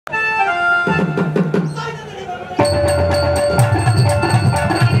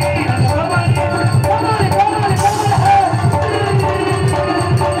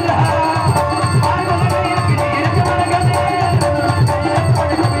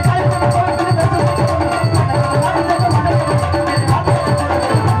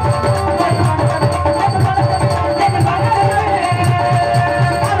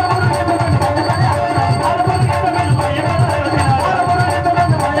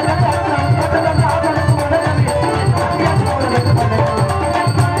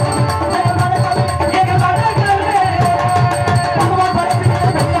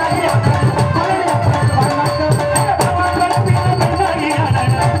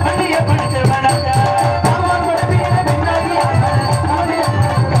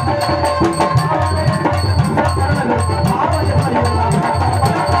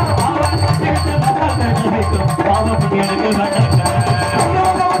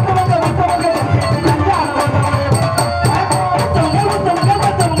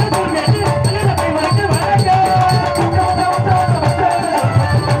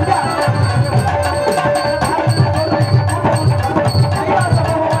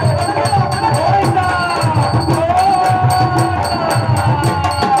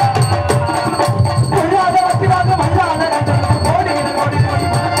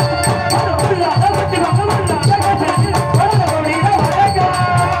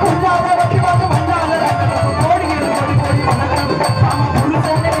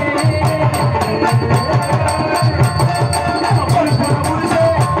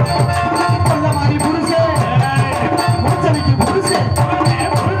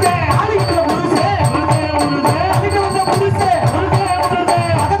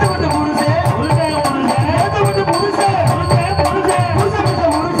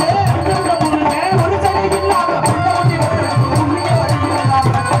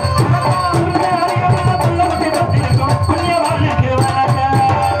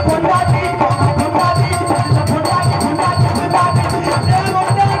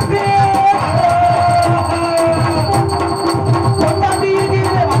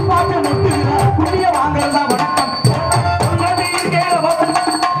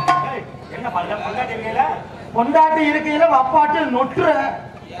பொண்டாட்டி இருக்கையில வப்பாட்டில் நொட்டுற.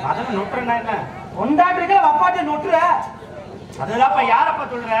 அதெல்லாம் நொட்டுறா என்ன? பொண்டாட்டி இருக்கையில வப்பாட்டில் நொட்டுற. அதெல்லாம் யாரப்ப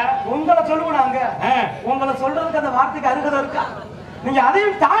சொல்ற? உங்களை சொல்லுவாங்க. உங்களை சொல்றதுக்கு அந்த வார்த்தைக்கு அருகதை இருக்கா? நீங்க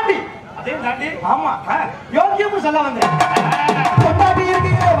அதையும் தாண்டி ஆமா யோக்கியம் சொல்ல வந்து பொண்டாட்டி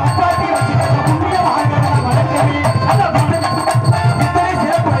இருக்கையில வப்பாட்டி வச்சுக்க புண்ணியம் ஆகலாம் வளர்க்கவே.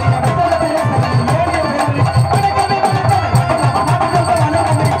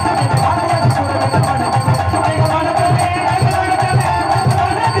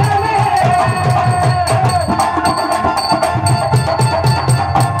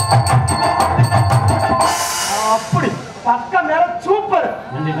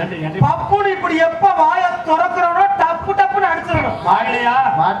 பப்புனு இப்படி எப்ப வாய திறக்கிறோனோ டப்பு டப்புன்னு அடிச்சிடணும். வாயிலையா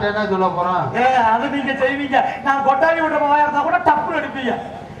மாட்டேன்னா சொல்ல போறோம். அது நீங்க செய்வீங்க. நான் கொட்டாவி விடுற வாயா இருந்தா கூட டப்புன்னு அடிப்பீங்க.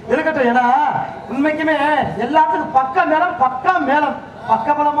 இருக்கட்டும். ஏன்னா உண்மைக்குமே எல்லாத்துக்கும் பக்கா மேலம்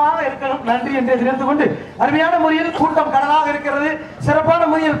பக்கபலமாக இருக்கணும். நன்றி என்று தெரிந்து கொண்டு அருமையான முறையில் கூட்டம் கடலாக இருக்கிறது. சிறப்பான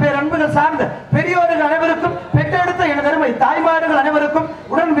முறையில் பேரன்புகள் சார்ந்த பெரியோர்கள் அனைவருக்கும், பெற்றெடுத்த எனது அருமை தாய்மார்கள் அனைவருக்கும்,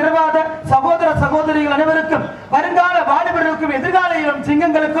 உடன் விரைவாத சகோதர சகோதரிகள் அனைவருக்கும், வருங்கால வாலிபர்களுக்கும், எதிர்கால இளம்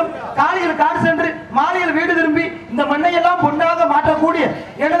சிங்கங்களுக்கும், காலையில் காடு சென்று மாலையில் வீடு திரும்பி இந்த மண்ணையெல்லாம் பொன்னாக மாற்றக்கூடிய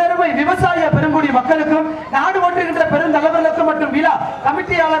எனது அருமை விவசாய பெருங்குடி மக்களுக்கும், நாடு ஒன்றுகின்ற பெருந்தலைவர்களுக்கும் மற்றும் விழா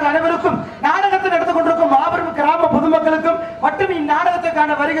கமிட்டியாளர் அனைவருக்கும், நாடகத்தில் எடுத்துக் கொண்டிருக்கும் மாபெரும் கிராம பொதுமக்களுக்கும் மற்றும்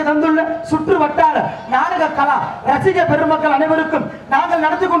இந்நாடகத்துக்கான வருகை தந்துள்ள சுற்று வட்டார நாடக கலா ரசிக பெருமக்கள் அனைவருக்கும், நாங்கள்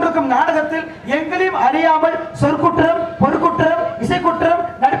நடத்தி கொண்டிருக்கும் நாடகத்தில் எங்களையும் அறியாமல் சொற்குற்றம், பொறுக்குற்றம், இசைக்குற்றம்,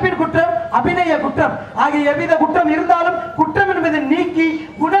 நடிப்பின் குற்றம், அபிநய குற்றம் ஆகிய எவ்வித குற்றம் இருந்தாலும் குற்றம் என்பதை நீக்கி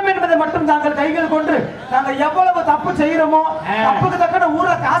குணம் என்பதை மட்டும் நாங்கள் கைகள் கொண்டு நாங்கள் எவ்வளவு தப்பு செய்யறோமோ தப்புக்கு தக்கன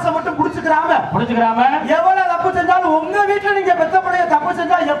ஊர்ல காசை மட்டும் புடிச்சுக்கிறாம எவ்வளவு தப்பு செஞ்சாலும் உங்க வீட்டுல நீங்க பெத்த பிள்ளைய தப்பு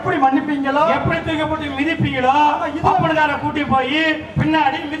செஞ்சா எப்படி மன்னிப்பீங்களோ, எப்படி தூக்கி போட்டு மிதிப்பீங்களோ, இதுக்கார கூட்டி போய்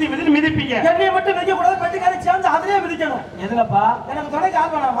பின்னாடி மிதிப்பீங்க. என்னைய மட்டும் நிக்க கூடாது, பெட்டிக்காரி சேர்ந்து அதிலே மிதிக்கணும். எதுலப்பா எனக்கு துணைக்கு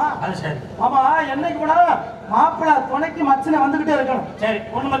ஆள் வேணாமா? அது சரி. ஆமா, என்னைக்கு போனாலும் மாப்பிள்ள துணைக்கு மச்சனை வந்துகிட்டே இருக்கணும். சரி,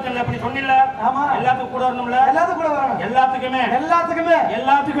 பொண்ணு மச்சன் அப்படி சொன்னில்ல? ஆமா, எல்லாத்துக்கும் கூட வரணும்ல. எல்லாத்துக்கும் கூட வரணும். எல்லாத்துக்குமே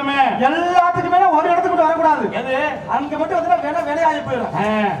ஒரு இடத்துக்கு கூட வரக்கூடாது. எது அங்க மட்டும் வந்து வேலையாகி போயிடும்.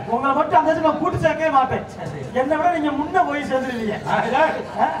 உங்களை மட்டும் அந்த நான் கூட்டு சேர்க்கவே மாட்டேன். என்னை விட நீங்க முன்ன போய் சேர்ந்துருவீங்க.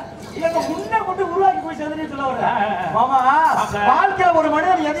 முன்ன கொண்டு உருவாக்கி போய் சேர்ந்து சொல்ல வர மாமா. வாழ்க்கையில ஒரு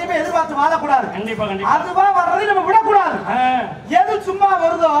மனிதன் எதையுமே எதிர்பார்த்து வாழக்கூடாது. அதுவா வர்றதை நம்ம விடக்கூடாது. எது சும்மா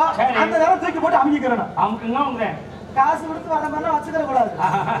வருதோ அந்த நேரம் தூக்கி போட்டு அமுக்கிக்கிறோம். காசு கொடுத்து வர மாதிரி வச்சுக்கிற கூடாது.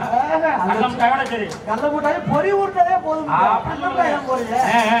 கல்ல மூட்டாய் பொறி ஊட்டதே போதும்.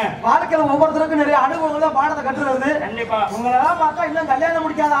 வாழ்க்கையில ஒவ்வொருத்தருக்கும் நிறைய அனுபவங்கள் தான் பாடத்தை கட்டுறது. உங்களெல்லாம் பார்த்தா இன்னும் கல்யாணம்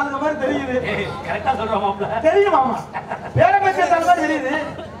முடிக்காத ஆளுங்க மாதிரி தெரியுது. தெரியுமாமா? வேற பேச்சாலும் தெரியுது.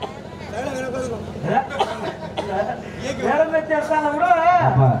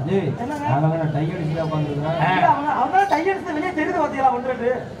 வெளியே தெரியுது பாத்தீங்களா? ஒன்று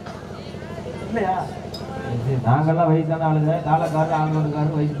இல்லையா? நாங்கெல்லாம் வயசான ஆளுங்க, தாளக்காரர்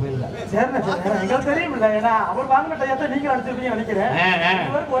ஆளுநருக்காரர் வயசு போயிருக்காரு. சரி, எங்களுக்கு தெரியும் இல்ல. ஏன்னா அவர் வாங்கின டையத்தை நீங்க அடிச்சிருப்பீங்க நினைக்கிறேன்.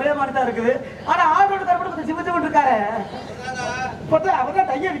 ஒரே மாதிரி தான் இருக்குது. ஆனா ஆளுநருக்கார கூட கொஞ்சம் சிவச்சு கொண்டு இருக்காரு. அவர்தான்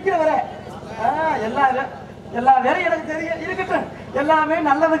டைய விற்கிறவர. எல்லா வேலையும் எனக்கு தெரியும். இருக்கட்டும், எல்லாமே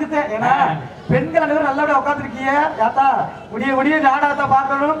நல்லதுக்கு தான். ஏன்னா பெண்கள் அனைவரும் நல்லபடியா உட்காந்துருக்கீங்க. யாத்தா விடிய நாடகத்தை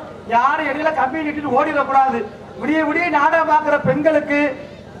பார்க்கணும். யாரும் இடையில கம்பி நிட்டு ஓடிடக்கூடாது. விடிய நாடகம் பார்க்கிற பெண்களுக்கு,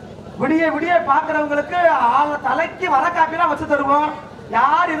 விடிய பாக்குறவங்களுக்கு தலைக்கு வர காப்பிலாம் வச்சு தருவோம்.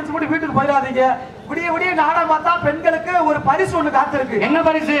 யார் இருந்துச்சு மட்டும் வீட்டுக்கு போயிடாதீங்க. விடிய நாடகம் பார்த்தா பெண்களுக்கு ஒரு பரிசு ஒண்ணு காத்திருக்கு. என்ன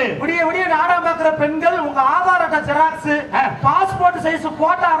பரிசு? விடிய நாடகம் பார்க்கிற பெண்கள் உங்க ஆதார் அட்டை ஜெராக்ஸ், பாஸ்போர்ட் சைஸ்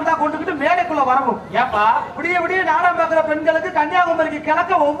போட்டோ இருந்தா கொண்டுகிட்டு மேடைக்குள்ள வரணும். ஏப்பா விடிய நாடகம் பார்க்கிற பெண்களுக்கு கன்னியாகுமரிக்கு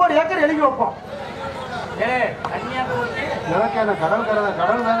கிழக்க ஒவ்வொரு ஏக்கர் எழுதி வைப்போம்.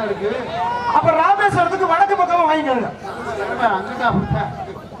 கடல் தானே இருக்கு. அப்ப ராமேஸ்வரத்துக்கு வடக்கு பக்கம் வாங்கிக்கோங்க.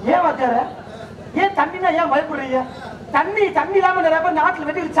 ஏன் வாத்தியார, ஏன் தண்ணினா ஏன் பயப்படுறீங்க? தண்ணி இல்லாம நிறைய பேர் நாட்டுல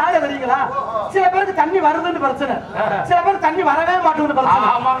வெட்டி சாய தெரியுங்களா? சில பேருக்கு தண்ணி வருதுன்னு பிரச்சனை, சில பேருக்கு தண்ணி வரவே மாட்டேங்குது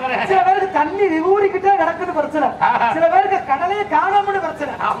பிரச்சனை, சில பேருக்கு தண்ணி ஊறிக்கிட்டே கிடக்குது பிரச்சனை, சில பேருக்கு கடலையே காணாமனு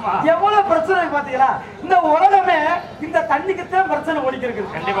பிரச்சனை. எவ்வளவு பிரச்சனை பாத்தீங்களா? இந்த உலகமே இந்த தண்ணிக்குத்தான் பிரச்சனை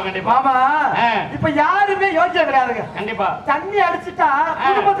ஓடிக்கிறது. ஆமா, இப்ப யாருமே யோசிக்க கிடையாதுங்க. கண்டிப்பா தண்ணி அடிச்சுட்டா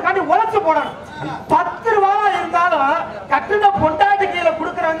குடும்பத்துக்காண்டி உழைச்சு போடணும். 10 ரூபாவா இருந்தாலும் கட்டுன பொண்டாட்டி கீழே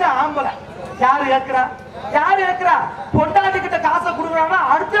குடுக்கறவங்க ஆம்பளை. யாரு ஏற்கிறா? பொண்டாட்டி கிட்ட காசை கொடுக்குறாங்கன்னா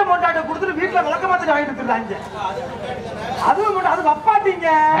அடுத்த பொண்டாட்டி கொடுத்துட்டு வீட்டுல விளக்க மாத்திட்டு வாங்கிட்டு இருக்காங்க. அது வப்பாட்டிங்க.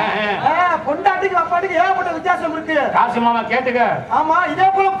 பொண்டாட்டிக்கு வப்பாட்டிக்கு ஏகப்பட்ட வித்தியாசம் இருக்கு. கேட்டுக்க. ஆமா, இதே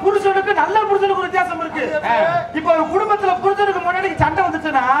போல புருஷனுக்கு நல்ல புருஷனுக்கு வித்தியாசம் இருக்கு. இப்ப ஒரு குடும்பத்துல புருஷனுக்கு முன்னாடி சண்டை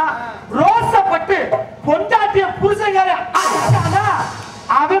வந்துச்சுன்னா ரோசப்பட்டு பொண்டாட்டிய புருஷன்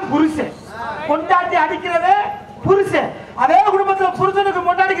அவன் புருஷன், பொண்டாட்டி அடிக்கிறத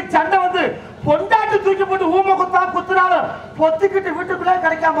எல்லாம்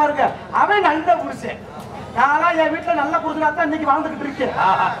கிடைக்காம இருக்கு. அவன் நல்ல புருஷன். நான் என் வீட்டுல நல்ல புருஷனா தான் இன்னைக்கு வாழ்ந்துகிட்டு இருக்கேன்.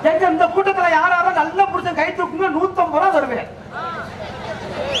 எங்க இந்த கூட்டத்துல யாராவது நல்ல புருஷன் கை தூக்குங்க 150 ரூபா தருவேன்.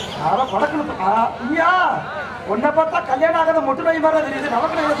 உன்னை பார்த்தா கல்யாணம் ஆகாத மொட்டு நோய் மாதிரி தெரியுது.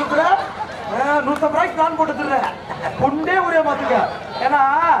 நமக்கு என்ன சொல்ற 150 ரூபாய்க்கு நான் போட்டு தர்றேன். கொண்டே ஒரே மாத்துக்க. ஏன்னா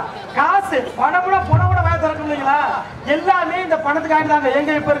காசு பணம் கூட வாய திறக்கும் இல்லைங்களா? எல்லாமே இந்த பணத்துக்காக தாங்க.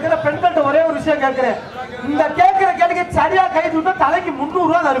 எங்க இப்ப இருக்கிற பெண்கள்ட்ட ஒரே ஒரு விஷயம் கேட்கிறேன். இந்த கேட்கிற கேள்விக்கு சரியா கை தூண்டா தலைக்கு 300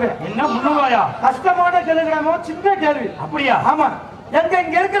 ரூபா தருவேன். என்ன 300 ரூபாயா? கஷ்டமான கேள்விடாமோ சின்ன கேள்வி. அப்படியா? ஆமா.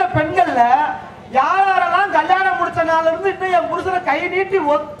 இங்க இருக்கிற பெண்கள்ல யாரெல்லாம் கல்யாணம் முடிச்ச நாள்ல இருந்து இன்னும் என் புருஷனை கை நீட்டி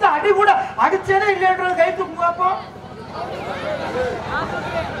ஒத்த அடி கூட அடிச்சதே இல்லைன்றது கை தூக்கு பார்ப்போம்.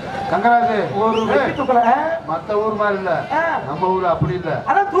 கங்கராஜு ஒரு வெட்டி தூக்கல. மத்த ஊர் மாதிரி இல்ல, நம்ம ஊர் அப்படி இல்ல.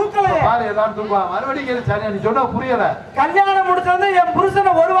 அதான் தூக்கல பாரு, எல்லாரும் தூக்குவா. மறுபடியும் சரியா நீ சொன்னா புரியல. கல்யாணம் முடிச்சது என்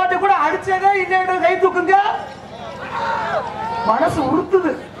புருஷனை ஒரு வாட்டி கூட அடிச்சதே இல்லைன்றது கை தூக்குங்க. மனசு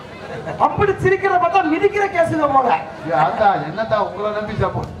உறுத்துது. அப்படி சிரிக்கிற பார்த்தா மிதிக்கிற கேசுங்க போல. என்னத்தான் உங்களை நம்பி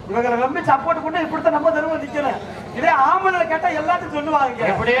சப்போர்ட், இவங்களை நம்பி சப்போர்ட் கொண்டு இப்படித்தான் நம்ம தருவோம் நிக்கிறேன். இதே ஆம்பளை கேட்டா எல்லாத்தையும் சொல்லுவாங்க.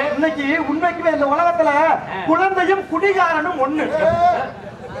 இன்னைக்கு உண்மைக்குமே இந்த உலகத்துல குழந்தையும் குடிகாரனும் ஒண்ணு.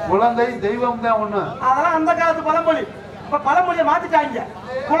 குழந்தை தெய்வம் தான் ஒண்ணு. அதெல்லாம் அந்த காலத்து பழமொழி. இப்ப பழமொழியை மாத்திட்டாங்க.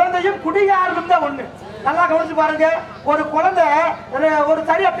 குழந்தையும் குடிகாரனும் தான் ஒண்ணு. நல்லா கவனிச்சு பாருங்க. ஒரு குழந்தை ஒரு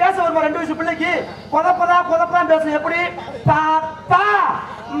சரியா பேச வருமா 2 வயசு பிள்ளைக்கு கொதப்பதான் பேசும். எப்படி? தாத்தா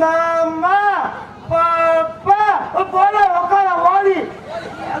மாமா பாப்பா போல உட்கார ஓடி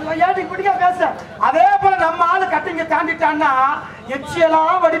ஏட்டி குடிக்க பேச. அதே போல நம்ம ஆளு கட்டிங்க தாண்டிட்டான்னா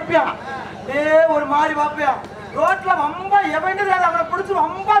எச்சியெல்லாம் வடிப்பான். ஒரு மாதிரி பாப்பியான். ரோட்ல ரொம்ப எவன் அவனை பிடிச்சி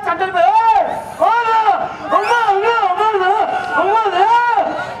ரொம்ப சண்டை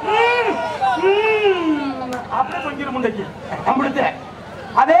அப்படியே கொஞ்சம் முண்டைக்கு அம்பிடுத்த.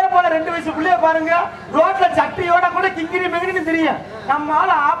 அதே போல 2 வயசு பிள்ளைய பாருங்க, ரோட்ல சட்டியோட கூட கிங்கிரி மிங்கிரின்னு தெரியும். நம்ம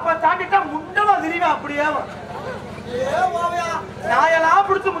ஆளு ஆப்ப தாண்டிட்டா முண்டமா தெரியும். அப்படியே நாயெல்லாம்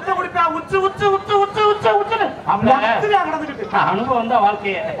பிடிச்சு முட்டை குடிப்பான். உச்சு உச்சு உச்சு உச்சு உச்சு உச்சுன்னு நடந்துக்கிட்டு அனுபவம் தான்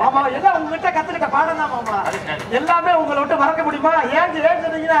வாழ்க்கையே. ஆமா, எல்லாம் உங்ககிட்ட கத்துக்கிட்ட பாடம் தான் மாமா. எல்லாமே உங்களை விட்டு மறக்க முடியுமா? ஏன்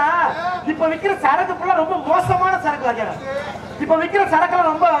சொன்னீங்கன்னா இப்ப விக்கிற சரக்குக்குள்ள ரொம்ப மோசமான சரக்கு வைக்கிறேன். இப்ப விக்கிற சரக்குல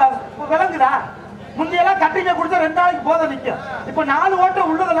ரொம்ப விளங்குதா? முந்தையெல்லாம் கட்டிங்க குடிச்சா 2 நாளைக்கு போதை நிற்கும். இப்ப 4 ஓட்டம்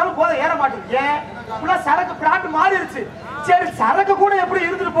உள்ளதுனாலும் போதை ஏற மாட்டேங்குது. ஏன்? சரக்கு பிராண்ட் மாறிடுச்சு. சரி, சரக்கு கூட எப்படி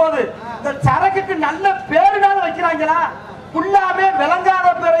இருந்துட்டு போகுது? இந்த சரக்குக்கு நல்ல பேருனாலும் வைக்கிறாங்களா? ஃபுல்லாமே விளங்காத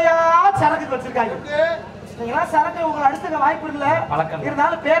பேரையா சரக்கு வச்சிருக்காங்க. நீங்களா சரக்கு உங்களை அடுத்துக்க வாய்ப்பு இல்ல,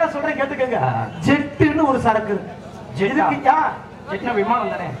 இருந்தாலும் பேரை சொல்றேன் கேட்டுக்கங்க. ஜெட்டுன்னு ஒரு சரக்கு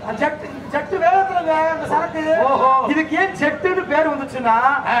விமானம் தானே. ஜெட்டு வேகத்துலங்க அந்த சரக்கு. இதுக்கு ஏன் ஜெட்டுன்னு பேர் வந்துச்சுன்னா,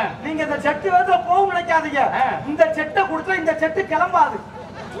 நீங்க இந்த ஜெட்டு வேகத்துல போக நினைக்காதீங்க. இந்த ஜெட்டை குடிச்சா இந்த ஜெட்டு கிளம்பாது,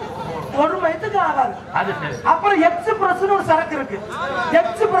 ஒரு மைத்துக்கு ஆகாது. அப்புறம் எக்ஸ்பிரஸ் ஒரு சரக்கு இருக்கு.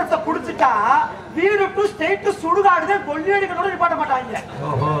 எக்ஸ்பிரஸ் குடிச்சுட்டா வீடு டு ஸ்டேட் சுடுகாடு கொள்ளியடிகளோட நிப்பாட்ட மாட்டாங்க.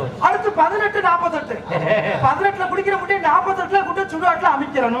 அடுத்து 1848 18ல குடிக்கிற முடியும், 48ல குடி சுடுகாட்டுல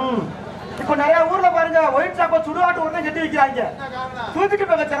அமைக்கிறணும். இப்ப நிறைய ஊர்ல பாருங்க ஒயிட் ஷாப்ப சுடுகாட்டு உடனே கட்டி வைக்கிறாங்க. தூக்கிட்டு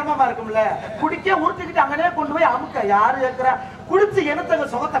போக சிரமமா இருக்கும்ல, குடிக்க உருட்டிக்கிட்டு அங்கனே கொண்டு போய் அமுக்க. யாரு ஏற்கிற குடிச்சு எனத்தங்க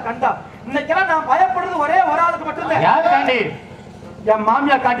சுகத்தை கண்டா. இன்னைக்கெல்லாம் நான் பயப்படுறது ஒரே ஒரு ஆளுக்கு மட்டும்தான், என்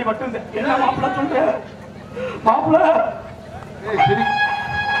மாமியா காட்டி மட்டும். என்ன மாப்பிள்ள சொல்ற? மாப்பிள்ள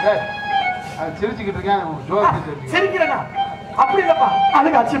சிரிச்சுக்கிட்டு இருக்கேன். சிரிக்கிறேனா? அப்படி இல்லப்பா,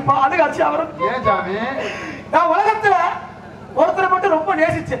 அதுக்காச்சுப்பா, அதுக்காச்சு. அவரும் ஏன் சாமி, நான் உலகத்துல ஒருத்தரை மட்டும் ரொம்ப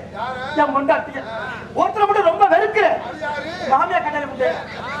நேசிச்சேன், என் பொண்டாட்டிய. ஒருத்தரை மட்டும் ரொம்ப வெறுக்கிறேன், மாமியா கண்ணாடி முட்டை.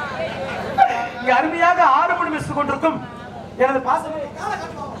 இங்க அருமையாக 6 மணி மிஸ் கொண்டிருக்கும் எனது பாசம்.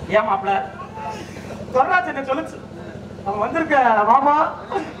 ஏன் மாப்பிள்ள தொடராஜ் என்ன சொல்லுச்சு? அவன் வந்திருக்க மாமா,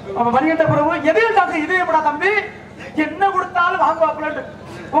 அவன் வருகின்ற பிறகு எதையும் டாக்டர் இதே எப்படா தம்பி என்ன கொடுத்தாலும் வாங்குவாப்புலன்னு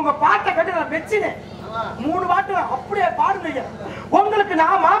உங்க பாட்டை கட்டி நான் வெச்சினேன். 3 பாட்டு அப்படியே பாடுங்க. உங்களுக்கு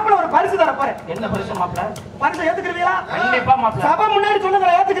நான் மாப்பிள்ள ஒரு பரிசு தர போறேன். என்ன பரிசு மாப்பிள்ள? பரிசு ஏத்துக்கிறீங்களா? கண்டிப்பா மாப்பிள்ள. சபை முன்னாடி சொல்லுங்க,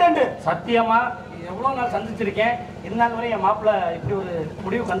 ஏத்துக்கிறேன். சத்தியமா எவ்வளவு நாள் சந்திச்சிருக்கேன், இருந்தாலும் வரை என் மாப்பிள்ள இப்படி ஒரு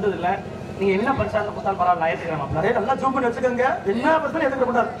முடிவு கண்டது இல்ல. நீங்க என்ன பரிசா கொடுத்தாலும் பரவாயில்ல, நான் ஏத்துக்கிறேன் மாப்பிள்ள. நல்லா ஜூம் பண்ணி வச்சுக்கோங்க. என்ன பரிசு ஏத்துக்க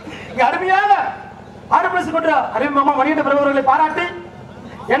கூடாது. இங்க அருமையாக 6 பரிசு கொண்டு அருமை மாமா வருகின்ற பிறகு பாராட்டி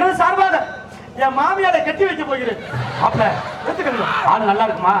எனது சார்பாக என் மாமியாரை கட்டி வைக்க போகிறேன். மாப்பிள்ள ஏத்துக்கங்க. ஆள் நல்லா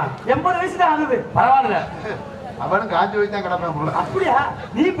இருக்குமா? 80 வயசு தான் ஆகுது. பரவாயில்ல, அவனுக்கு 5 வயசு தான் கிடப்பேன். அப்படியா?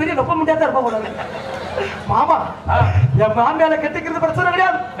 நீ பெரிய ரொம்ப முடியாத இருப்ப போல. மாமா என் மாமியாரை கட்டிக்கிறது பிரச்சனை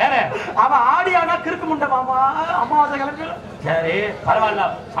கிடையாது. வேற அவன் ஆடியானா கிறுக்கு முண்டை மாமா. அம்மாவாசை கிளம்பி. சரி பரவாயில்ல,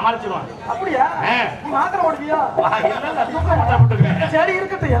 சமாளிச்சிருவான். அப்படியா? நீ மாத்திரம் ஓடுவியா? இல்ல தூக்க மாட்டேன். சரி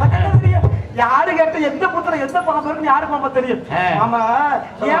இருக்கட்டும், எனக்கு என்ன தெரியும். யாரு கேட்ட எந்த புத்தல எந்த பணம் இருக்கு யாருக்கு மாமா தெரியும். ஆமா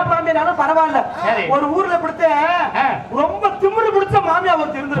ஏன் மாமியானாலும் பரவாயில்ல. ஒரு ஊர்ல பிடிச்ச ரொம்ப திமிரு பிடிச்ச மாமியா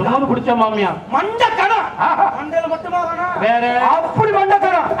ஒரு இருந்திருக்கு. திமிரு பிடிச்ச மாமியா மண்ட கணம் மண்டையில மட்டுமா கணம் வேற அப்படி மண்ட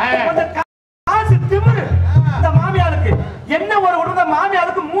கணம் அந்த காசு திமிரு. இந்த மாமியாருக்கு என்ன ஒரு உடனே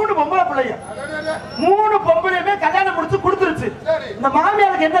மாமியாருக்கு 3 பொம்பளை பிள்ளைங்க 3 பொம்பளையுமே கல்யாணம் முடிச்சு கொடுத்துருச்சு. இந்த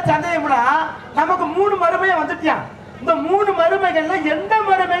மாமியாருக்கு என்ன சந்தேகம்னா நமக்கு 3 மருமையை வந்துட்டியான். இந்த 3 மருமைகள்ல எந்த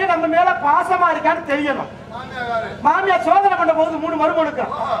மருமையை நம்ம மேல பாசமா இருக்கான்னு தெரியணும். மாமியார் சோதனை பண்ண போது 3 மருமனுக்கு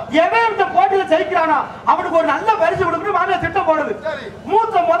எவன் இந்த போட்டியில ஜெயிக்கிறானோ அவனுக்கு ஒரு நல்ல பரிசு கொடுக்கணும் மாமியார் திட்டம் போடுது.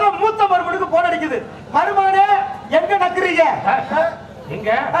 மூத்த மருமனுக்கு போன் அடிக்குது. மருமகனே எங்க நக்குறீங்க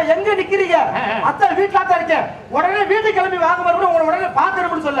எங்க நிக்கிறீங்க? அத்தை வீட்டுல தான் இருக்கேன். உடனே வீட்டுக்கு கிளம்பி வாங்க மறுபடியும் உங்களை உடனே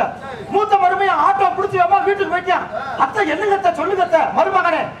பாக்கணும்னு சொல்ல மூத்த மருமையை ஆட்டோ பிடிச்சி வீட்டுக்கு போயிட்டான். அத்தை என்னங்க சொல்லுங்க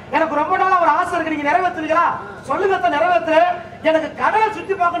மருமகனே எனக்கு ரொம்ப நாளா ஒரு ஆசை இருக்கு நீங்க நிறைவேற்றுவீங்களா? சொல்லுங்க நிறைவேற்று. எனக்கு கடலை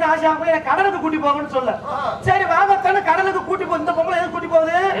சுத்தி பார்க்கணும் ஆசை ஆகும். எனக்கு கடலுக்கு கூட்டி போகணும்னு சொல்ல சரி வாங்கத்தானு கடலுக்கு கூட்டி போகுது. இந்த பொம்பளை எதுக்கு கூட்டி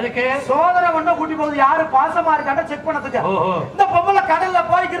போகுது? சோதனை பண்ண கூட்டி போகுது. யாரு பாசமா இருக்கான்னு செக் பண்ணதுக்கு. இந்த பொம்பளை கடல்ல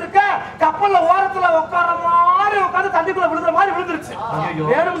போய்க்கு இருக்க கப்பல்ல ஓரத்துல உட்கார மாதிரி உட்காந்து தண்ணிக்குள்ள விழுதுற மாதிரி விழுந்துருச்சு.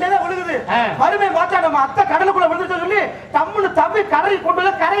 வேணும்னே விழுகுது. மறுமை பார்த்தா நம்ம அத்தை கடலுக்குள்ள விழுந்துச்சு சொல்லி தம்முன்னு தம்பி கரையை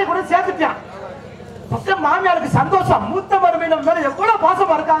கொண்டு சேர்த்துட்டான். மாமியாருக்கு சந்தோஷம். மூத்த மருமையில மேல எவ்வளவு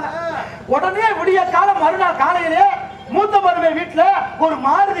பாசமா இருக்காங்க. உடனே விடிய காலம் மறுநாள் காலையிலே மூத்த மருமை வீட்டுல ஒரு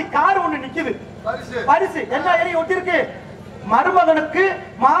மாருதி கார் ஒண்ணு நிக்குது. பரிசு என்ன எழுதி ஒட்டிருக்கு? மருமகனுக்கு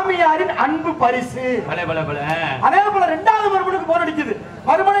மாமியாரின் அன்பு பரிசு. அதே போல 2வது மருமனுக்கு போன் அடிக்குது.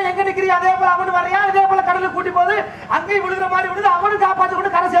 மருமகன் எங்க நிக்கிறீங்க? அதே போல அவனு வரையா இதே போல கடலுக்கு கூட்டி போது அங்கேயும் விழுகிற மாதிரி விழுது. அவனு காப்பாத்தி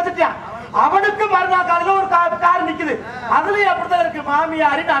கொண்டு கரை சேர்த்துட்டான். அவனுக்கு மறுநாள் காலையில ஒரு கார் நிக்குது. அதுலயும் அப்படித்தான் இருக்கு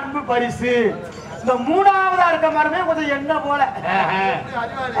மாமியாரின் அன்பு பரிசு. இந்த 3வதா இருக்க மருமே கொஞ்சம் என்ன போல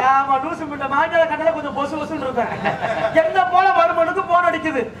ஆமா லூசு முட்ட மாமியார கண்டல கொஞ்சம் பொசு பொசுன்னு இருப்பேன். என்ன போல மருமனுக்கு போன்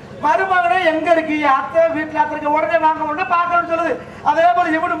அடிக்குது. மருமகனே எங்க இருக்கீங்க? அத்தை வீட்டுல அத்தை இருக்க. உடனே வாங்க உடனே பாக்கணும்னு சொல்லுது. அதே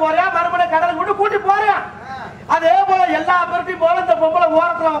போல இவனு போறியா மருமனை கடலுக்கு விட்டு கூட்டி போறியா? அதே போல எல்லா பேருக்கையும் போல இந்த பொம்பளை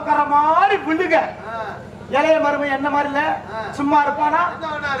ஓரத்துல உட்கார மாதிரி விழுங்க. இளைய மருமை என்ன மாதிரி இல்ல சும்மா இருப்பானா?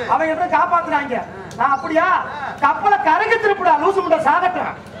 அவங்க என்ன காப்பாத்துறாங்க. நான் அப்படியா கப்பலை கரைக்கு திருப்பிடா லூசு முட்ட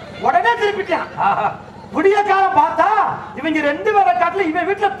சாகட்டேன். உடனே திருப்பிட்டான். விடிய காலம் பார்த்தா இவங்க 2 பேரை காட்டுல இவன்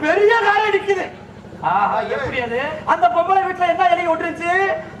வீட்டுல பெரிய காரை நிக்குது. எப்படி அது? அந்த பொம்பளை வீட்டுல என்ன எழுதி ஒட்டுருச்சு?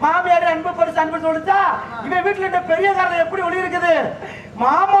 மாமியார் அன்பு பரிசு அன்பு சொல்லிச்சா. இவன் வீட்டுல பெரிய காரில் எப்படி ஒளி இருக்குது?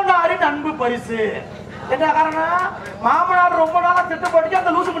 மாமனாரின் அன்பு பரிசு. என்ன காரணம்? மாமனார் ரொம்ப நாளா திட்டம் போட்டு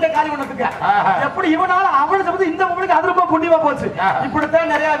அந்த லூசு முட்டை காலி பண்ணதுக்கு எப்படி இவனால அவனை சம்பந்த இந்த பொம்பளைக்கு அது ரொம்ப புண்ணியமா போச்சு.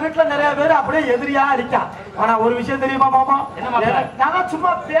 இப்படித்தான் நிறைய வீட்டுல நிறைய பேர் அப்படியே எதிரியா இருக்கா. ஆனா ஒரு விஷயம் தெரியுமா மாமா? நான்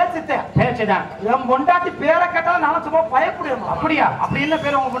சும்மா பேச்சுட்டேன். என் பொண்டாட்டி பேரை கேட்டாலும் நான் சும்மா பயப்படுவேன். அப்படியா? அப்படி என்ன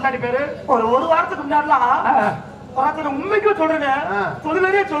பேரு உங்க பொண்டாட்டி பேரு? ஒரு வாரத்துக்கு முன்னாடிலாம் உண்மைக்கும் சொல்றேன்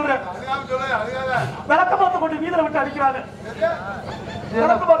சொல்லுவே சொல்றேன். விளக்க பார்த்து கொண்டு வீதியில விட்டு அடிக்கிறாங்க.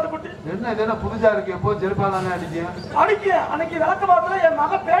 என்ன புதுசா இருக்கு? எப்போ செருப்பாதானே அடிக்க அன்னைக்கு விளக்க பார்த்துல என்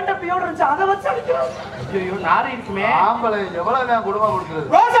மக பேண்டப்பியோட இருந்துச்சு. அதை வச்சு அடிக்கிறோம். ஐயோ நாரி இருக்குமே. ஆம்பளை எவ்வளவு நேரம் குடும்பம்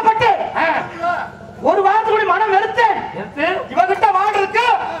கொடுக்குறது? ரோசப்பட்டு ஒரு வாரத்துக்கு மனம் வெறுத்தேன். இவகிட்ட வாழ்றதுக்கு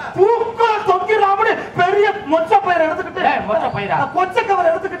பூக்குல தொங்கிராமனு பெரிய மொச்ச பயிரை எடுத்துக்கிட்டு கொச்ச கவர்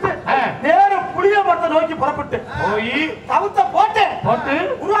எடுத்துக்கிட்டு நேர புளிய மரத்தை நோக்கி புறப்பட்டு போய் கவுத்த போட்டு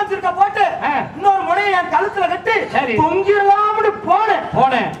உருவாச்சிருக்க போட்டு இன்னொரு முனையை என் கழுத்துல கட்டி தொங்கிராமனு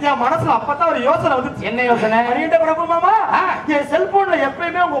போனேன். என் மனசுல அப்பதான் ஒரு யோசனை வந்து. என்ன யோசனை? அடிக்கிட்ட பிரபு மாமா என் செல்போன்ல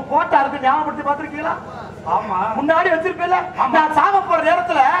எப்பயுமே உங்க போட்டோ இருக்கு. ஞாபகப்படுத்தி பாத்துருக்கீங்களா? ஆமா முன்னாடி வச்சிருப்பேல. நான் சாக போற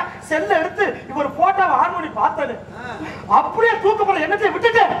நேரத்துல செல்ல எடுத்து இவர் போட்டோவை ஆன் பண்ணி பார்த்தது. அப்படியே தூக்கப்பட என்னத்தை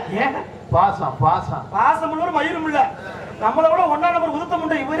விட்டுட்டேன். ஏன்? பாசம் ஒரு மயிரும் இல்ல. நம்மள விட 1ஆம் நம்பர் உதுத்த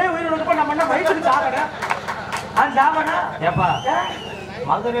முண்டை இவரே உயிரிழந்தப்ப நம்ம என்ன வயிற்றுக்கு சாகன ஜாமனா? ஏப்பா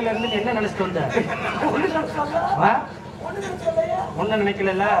மதுரையில இருந்து என்ன நினைச்சிட்டு வந்த? ஒண்ணு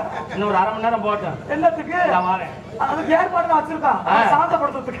நினைக்கல. இன்னும் ஒரு 1/2 மணி நேரம் போட்டோம். எல்லாத்துக்கு அதுக்கு ஏற்பாடு வச்சிருக்கான்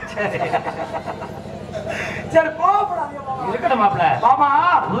சாந்தப்படுத்துறதுக்கு. சரி கோபப்படாதீங்க இருக்கட்டும் மாப்ள. மாமா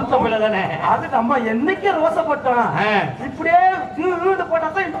உளுத்த பிள்ளை தானே அது. நம்ம என்னைக்கு ரோசப்பட்டோம் இப்படியே போட்டா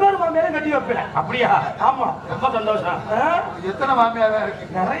தான் இன்னொரு மாமியார கட்டி வைப்பேன். அப்படியா? ஆமா ரொம்ப சந்தோஷம். எத்தனை மாமியாரா இருக்கு?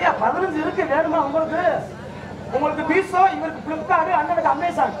 நிறைய 15 இருக்கு. வேணுமா உங்களுக்கு? உங்களுக்கு மீஷோ, இவருக்கு பிளிப்கார்ட், அண்ணனுக்கு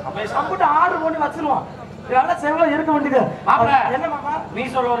அமேசான் கம்ப்யூட்டர் ஆர்டர் பண்ணி வச்சிருவோம். இதெல்லாம் செவ்வளவு இருக்க வேண்டியது. மாப்ள என்ன மாமா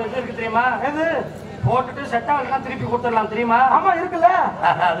மீஷோல ஒரு இது இருக்கு தெரியுமா? எது? போட்டுட்டு செட்டா எல்லாம் திருப்பி கொடுத்துடலாம் தெரியுமா? ஆமா இருக்குல்ல.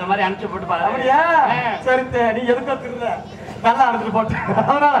 அந்த மாதிரி அனுப்பிச்சு போட்டு பாரு. அப்படியா? சரி நீ எதுக்கு திருந்த நல்லா அனுப்பிட்டு போட்டு.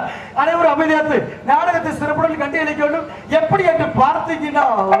 அதனால அனைவரும் அமைதியாத்து நாடகத்தை சிறப்புடன் கண்டு இணைக்க வேண்டும். எப்படி என்று பார்த்தீங்கன்னா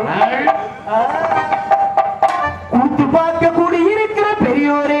கூட்டு பார்க்க கூடி இருக்கிற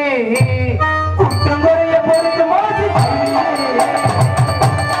பெரியோரே குற்றம் குறைய பொறுத்து மாற்றி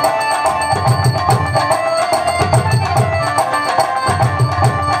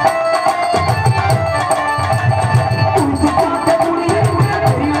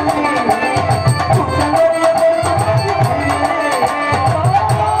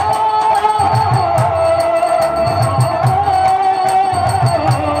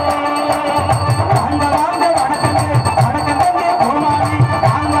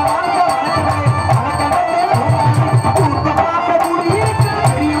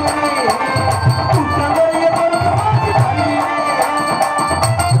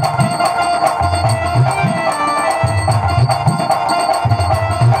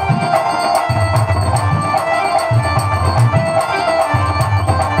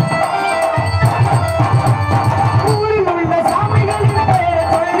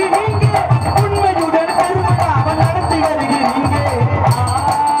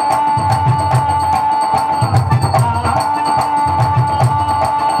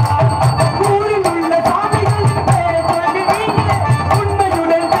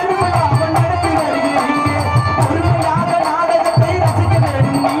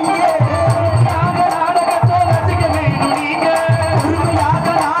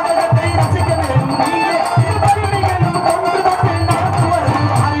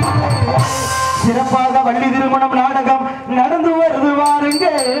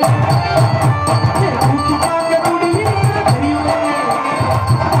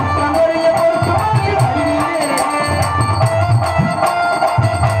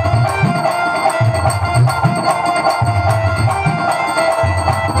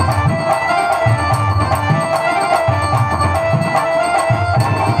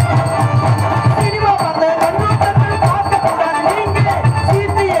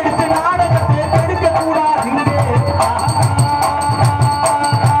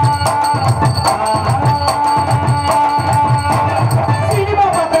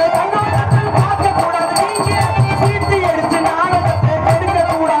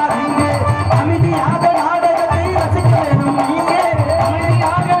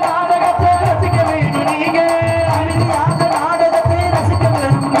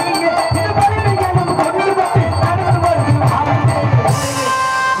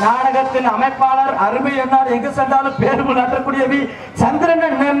அமைப்பாளர் அருமை என்னால் எங்கு சென்றாலும் பேரு நடக்கக்கூடியவி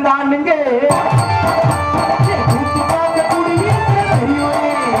சந்திரன் தான் இங்கே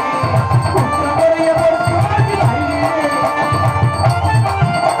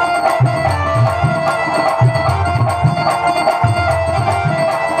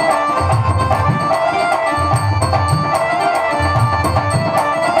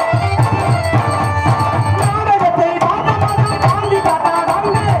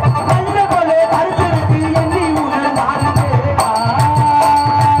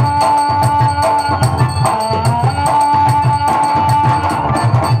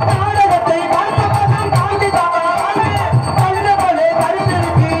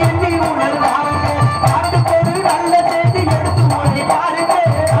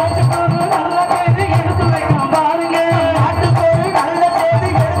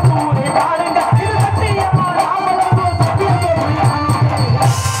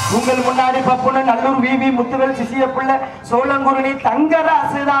நல்லூர் விவி முத்துவேல் சிசிய பிள்ளை சோழங்குருணி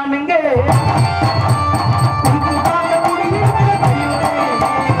தங்கராசு தானுங்க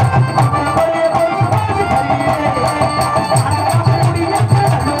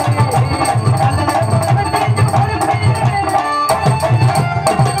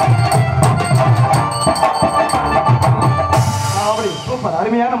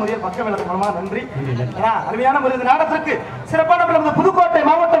அருமையான முறையில் பக்க விளக்கம் மூலமா நன்றி. அருமையான முறை நாடத்திற்கு சிறப்பான புதுக்கோட்டை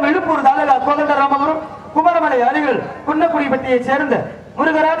மாவட்டம் எழுப்பூர் தாலுகா கோதண்டராமபுரம் குமரமலை அருகில் குன்னக்குடிப்பட்டியைச் சேர்ந்த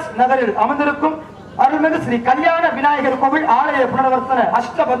முருகராஜ் நகரில் அமர்ந்திருக்கும் அருள்மிகு ஸ்ரீ கல்யாண விநாயகர் கோவில் ஆலய புனர்வர்த்தன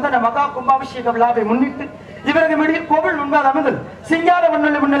அஷ்டபந்தன மகா கும்பாபிஷேக விழாவை முன்னிட்டு இவரது மீடியில் கோவில் முன்பாக அமர்ந்து சிங்கார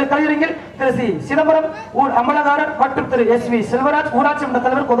முன்னிலை கலையரங்கில் திரு சி சிதம்பரம் ஊர் அமலதாரர் மற்றும் திரு எஸ் வி செல்வராஜ் ஊராட்சி மன்ற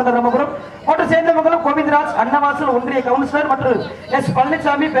தலைவர் கோதண்டராமபுரம் மற்றும் சேர்ந்தமங்கலம் கோவிந்தராஜ் அன்னவாசல் ஒன்றிய கவுன்சிலர் மற்றும் எஸ்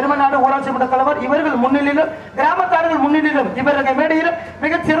பழனிசாமி பெருமநாடு ஊராட்சி மன்ற தலைவர் இவர்கள் முன்னிலையிலும் கிராமத்தார்கள் முன்னிலையிலும் இவரது மேடையிலும்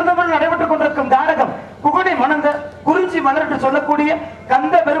மிகச் சிறந்தவர்கள் நடைபெற்றுக் கொண்டிருக்கும் நாடகம் குகனை மணந்த குறிஞ்சி மலர் என்று சொல்லக்கூடிய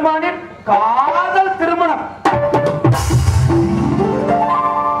கந்த பெருமானின் காதல் திருமணம்.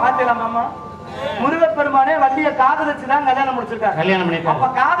 பாத்தீங்களா முருகப் பெருமானே வள்ளிய காதலிச்சுதான் கல்யாணம் முடிச்சிருக்காரு. கல்யாணம் பண்ணி அப்ப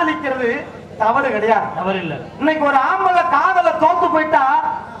காதலிக்கிறது தவறு கிடையாது, தவறு இல்ல. இன்னைக்கு ஒரு ஆம்பளை காதல தோத்து போயிட்டா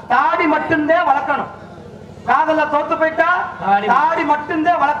தாடி மட்டும்தான் வளர்க்கணும். காதல தோத்து போயிட்டா தாடி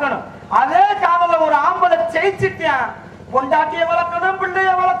மட்டும்தான் வளர்க்கணும். அதே காதல ஒரு ஆம்பளை ஜெயிச்சுட்டியா பொண்டாட்டிய வளர்க்கணும்,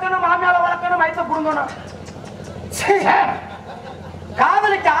 பிள்ளைய வளர்க்கணும், மாமியார வளர்க்கணும், வயசை புடுங்கணும்.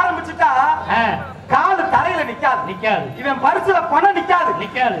 காதலிக்க ஆரம்பிச்சுட்டா காலு தரையில நிக்காது. இவன் பரிசுல பணம் நிக்காது.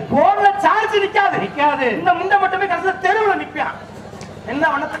 போன்ல சார்ஜ் நிக்காது. இந்த முண்டை மட்டுமே கடைசியில தெருவுல நிப்பான். என்ன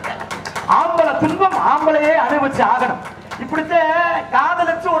வண்ணத்துக்கு ஆம்பளை துன்பம் ஆம்பளையே அனுபவிச்சு ஆகணும். இப்படித்தே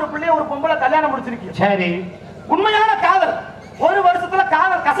காதலிச்சு ஒரு பிள்ளைய ஒரு பொம்பளை கல்யாணம் முடிச்சிருக்கீங்க. சரி, உண்மையான காதல் ஒரு வருஷத்துல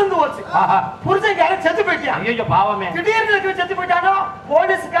காதல் கசந்து போச்சு. புருஷன் செத்து போயிட்டியா? ஐயோ பாவமே. திடீர்னு செத்து போயிட்டானோ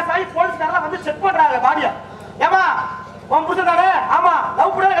போலீஸ் கேஸ் ஆகி போலீஸ்காரலாம் வந்து செக் பண்றாங்க பாடியா. ஏமா உன் புருஷன் தானே? ஆமா.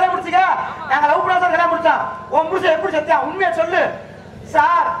 லவ் பண்ண கல்யாணம் முடிச்சிக்க. நாங்க லவ் பண்ணா கல்யாணம் முடிச்சோம். உன் புருஷன் எப்படி செத்தியா? உண்மையா சொல்லு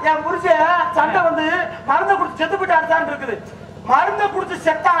சார். என் புருஷன் சண்டை வந்து மருந்தை குடிச்சு செத்து போயிட்டான் இருக்குது. மருந்தை குடிச்சு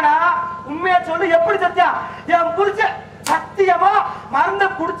செத்தானா? உண்மையா சொல்லு, எப்படி செத்தியா? என் புருஷன் சத்தியமா மருந்தை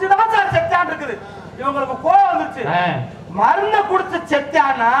குடிச்சுதான் சார் செத்தான் இருக்குது. இவங்களுக்கு கோவம் வந்துருச்சு. மருந்தை குடிச்சு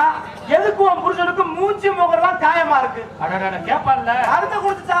செத்தானா எதுக்கு உன் புருஷனுக்கு மூஞ்சி முகரெல்லாம் காயமா இருக்கு? கேப்பான்ல மருந்தை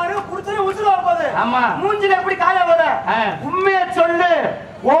குடிச்சு சாரு குடிச்சு உசுறு போகுது. மூஞ்சில எப்படி காயம் வர? உண்மையை சொல்லு,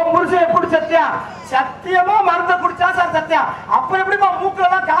 உன் புருஷன் எப்படி செத்தியா? சத்தியமா மருந்தை குடிச்சா சார் சத்தியம். அப்புறம் எப்படிமா மூக்குல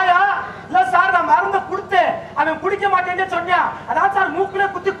எல்லாம் காயா? இல்ல சார் நான் மருந்தை குடுத்தேன், அவன் குடிக்க மாட்டேன்னு சொன்னான். அதான் சார் மூக்குல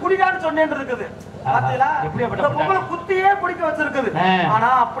குத்தி குடிக்கான்னு சொன்னேன்னு இருக்குது. குத்தியே குடிக்க வச்சிருக்குது. ஆனா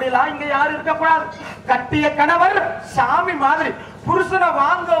அப்படிலாம் இங்க யாரும் இருக்க கூடாது. கட்டிய கணவர் சாமி மாதிரி புருஷனை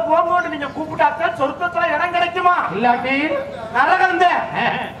வாங்க போங்கன்னு நீங்க கூப்பிட்டாக்க சொர்க்கத்துல இடம் கிடைக்குமா? இல்லாட்டி நரகம்.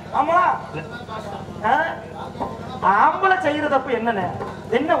 ஆமா ஆம்பளை செய்யற தப்பு என்னன்னு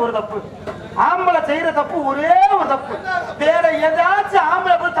என்ன ஒரு தப்பு ஆம்பளை செய்யற தப்பு ஒரே ஒரு தப்பு வேற ஏதாச்சும்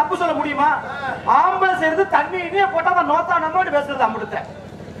ஆம்பளை போய் தப்பு சொல்ல முடியுமா ஆம்பளை செய்யறது தண்ணி இனிய போட்டா தான் நோத்தா நம்மோடு பேசுறது அம்பிடுத்த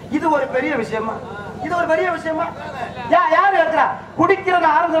இது ஒரு பெரிய விஷயமா இது ஒரு பெரிய விஷயமா யாரு இருக்கிறா குடிக்கிறது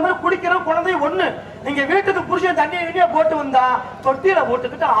ஆரம்பிச்ச மாதிரி குடிக்கிற குழந்தை ஒண்ணு நீங்க வீட்டுக்கு புருஷன் தண்ணி இனிய போட்டு வந்தா தொட்டியில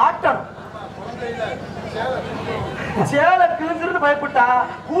போட்டுக்கிட்டு ஆட்டணும் சேலை கிழிஞ்சிருந்து பயப்பட்டா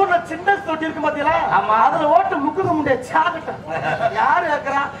ஊர்ல சின்ன தொட்டி இருக்கு பாத்தீங்களா அதுல ஓட்டு முக்குக்க முடியாது சாகட்டும் யாரு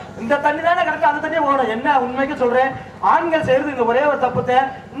கேட்கறா இந்த தண்ணி தானே கிடைக்கும் அந்த தண்ணியே ஓடும் என்ன உண்மைக்கு சொல்றேன் ஆண்கள் செய்யறது இந்த ஒரே ஒரு தப்புத்தை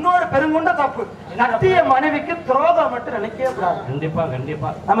இன்னொரு பெருங்குண்ட தப்பு கட்டிய மனைவிக்கு துரோகம் மட்டும் நினைக்கவே கூடாது கண்டிப்பா கண்டிப்பா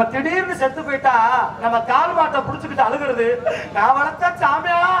நம்ம திடீர்னு செத்து போயிட்டா நம்ம கால் மாட்டை புடிச்சுக்கிட்டு அழுகிறது நான் வளர்த்த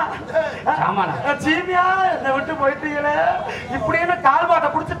சாமியா சீமியா என்னை விட்டு போயிட்டீங்களே இப்படின்னு கால்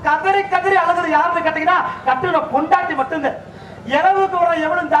மாட்டை புடிச்சு கதறி கதறி அழுகிறது யாருன்னு கேட்டீங்கன்னா கட்டுன பொண்டாட்டி மட்டும்தான் இரவுக்கு வர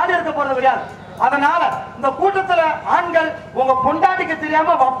எவனும் தாடி இருக்க போறது கிடையாது அதனால இந்த கூட்டத்துல ஆண்கள் உங்க பொண்டாட்டிக்கு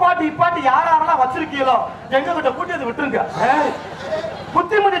தெரியாம வப்பாட்டி இப்பாட்டி யாரெல்லாம் வச்சிருக்கீங்களோ எங்க கிட்ட கூட்டி விட்டுருங்க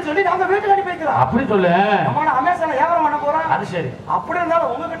புத்திமதி சொல்லி நாங்க வீட்டுக்கு அனுப்பி வைக்கிறோம் அப்படி சொல்லு நம்ம அமேசான்ல வியாபாரம் பண்ண போறோம் அது சரி அப்படி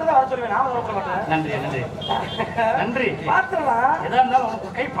இருந்தாலும் உங்ககிட்ட தான் வர சொல்லுவேன் நாம சொல்ல மாட்டேன் நன்றி நன்றி நன்றி பாத்துறலாம் எதா இருந்தாலும்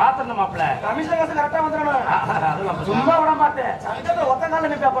உனக்கு கை பாத்துறணும் மாப்ள கமிஷன் காசு கரெக்டா வந்துடணும் சும்மா விட மாட்டேன் சங்கத்தை ஒத்த கால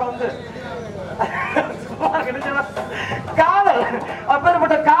நிப்பி அப்புறம் வந்து காதல்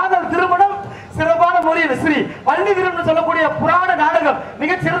அப்பேற்பட்ட காதல் திருமணம் சிறப்பான முறையில் ஸ்ரீ வள்ளி திருமணம் சொல்லக்கூடிய புராண நாடகம்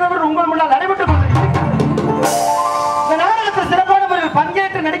மிகச் சிறந்தவர் உங்கள் முன்னால் நடைபெற்றுக் கொண்டிருக்கிறது இந்த நாடகத்தில் சிறப்பான முறையில்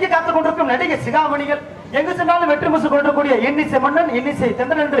பங்கேற்று நடிக்க காத்துக் கொண்டிருக்கும் நடிகை சிகாமணிகள் எங்கு சென்றாலும் வெற்றி முசு கொண்டிருக்கூடிய இன்னிசை மன்னன் இன்னிசை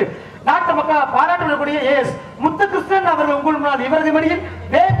தென்றன் என்று நாட்டு மக்கள் பாராட்டக்கூடிய ஏஎஸ் முத்துகிருஷ்ணன் அவர்கள் உங்கள் முன்னால் இவரது மணியில்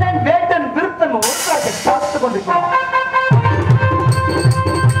வேட்டன் வேட்டன் விருத்தன் ஒன்றாக காத்துக் கொண்டிருக்கிறார்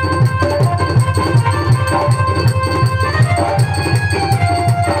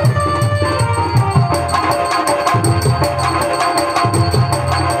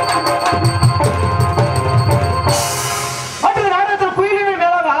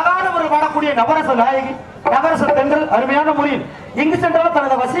நவரச நாயகி நவரச தென்றல் அருமையான முறையில் எங்கு சென்றாலும்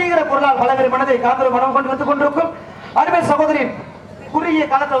தனது வசீகர பொருளால் பலவேறு மனதை காதல் மனம் கொண்டு வந்து கொண்டிருக்கும் அருமை சகோதரி குறுகிய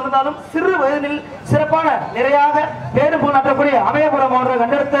காலத்தில் வந்தாலும் சிறு வயதில் சிறப்பான நிறையாக பேரும் போனாற்றக்கூடிய அமயபுரம் அவர்களை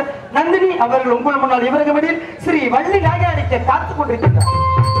கண்டெடுத்த நந்தினி அவர்கள் உங்கள் முன்னால் இவருக்கு மடியில் ஸ்ரீ வள்ளி நாயகடிக்க காத்துக் கொண்டிருக்கிறார்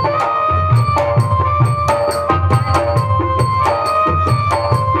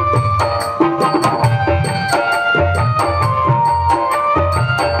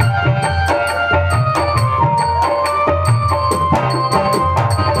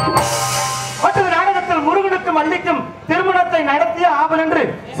திருமணத்தை நடத்திய ஆவல் என்று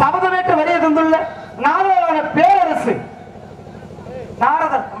சபதமேற்று வரைய தந்துள்ள நாரதரான பேரரசு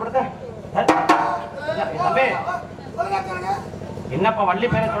நாரதர் என்னப்பா வள்ளி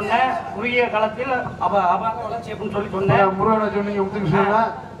பேரை சொன்ன குறுகிய காலத்தில் அவ வளர்ச்சி அப்படின்னு சொல்லி சொன்னேன் முருகனை சொன்னீங்க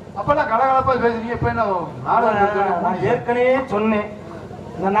அப்பெல்லாம் கலகலப்பா பேசுறீங்க இப்ப என்ன நான் ஏற்கனவே சொன்னேன்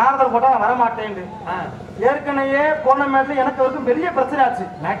இந்த நாரதர் கூட வரமாட்டேன் ஏற்கனவே போன மேட்ல எனக்கு வரைக்கும் பெரிய பிரச்சனை ஆச்சு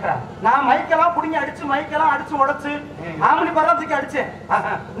நான் மைக்கெல்லாம் புடிங்கி அடிச்சு மைக்கெல்லாம் அடிச்சு உடைச்சு ஆமணி பரவ தூக்கி அடிச்சேன்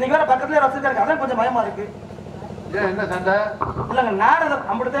இன்னைக்கு வேற பக்கத்துல ரசிகா இருக்கு அதான் கொஞ்சம் பயமா இருக்கு என்ன சண்டை இல்லங்க நாரதர்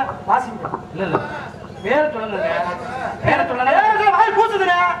அப்படிதான் வாசிங்க இல்ல பேர சொல்லுங்க பேர சொல்லுங்க வாய்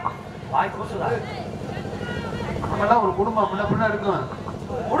கூசுதுனே வாய் கூசுதா நம்மெல்லாம் ஒரு குடும்பம் முன்ன பின்ன இருக்கும்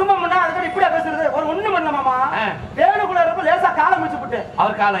குடும்பம் அதுக்கு இப்படியா பேசுறது ஒரு ஒண்ணு பண்ணல மாமா வேணுக்குள்ள இருப்ப லேசா காலம் வச்சு விட்டு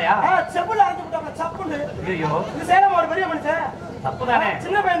அவர் காலையா செப்புல அரைச்சு விட்டாங்க சப்புண்டு ஐயோ இது சேலம் ஒரு பெரிய மனுஷன் தப்பு தானே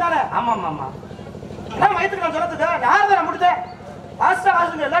சின்ன பையன் தானே ஆமா ஆமா நான் வயிற்றுக்கு நான் சொல்லத்துக்கு யார் தான் முடிச்சேன் ஆஸ்டா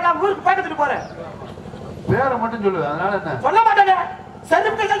ஆசுங்க இல்ல நான் ஊருக்கு பேக்கத்துட்டு போறேன் பேரை மட்டும் சொல்லு அதனால என்ன சொல்ல மாட்டேங்க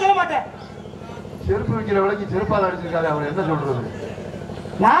செருப்பு சொல்ல மாட்டேன் செருப்பு வைக்கிற விலைக்கு செருப்பால் அடிச்சிருக்காரு அவர் என்ன சொல்றது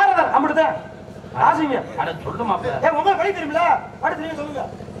நாரதர் அப்படிதான் ஆசிங்க அட சொல்லு மாப்ள ஏ உங்க வழி தெரியுமில அடுத்து நீங்க சொல்லுங்க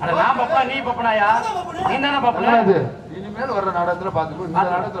அட நான் பாப்பா நீ பாப்பனாயா நீ தானே பாப்பனா இது இனிமேல் வர்ற நாடகத்துல பாத்துக்கோ இந்த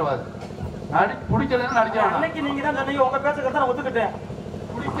நாடகத்துல பாத்து நடி பிடிக்கலன்னா நடிக்க வேணாம் அன்னைக்கு நீங்க தான் சொன்னீங்க உங்க பேசுறத நான் ஒத்துக்கிட்டேன்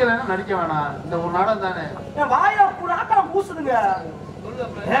பிடிக்கலன்னா நடிக்க வேணாம் இந்த ஒரு நாடகம் தானே என் வாயில ஆக்கலாம் பூசுதுங்க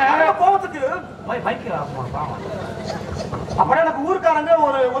கோபத்துக்கு பைக் அப்படியே எனக்கு ஊருக்காரங்க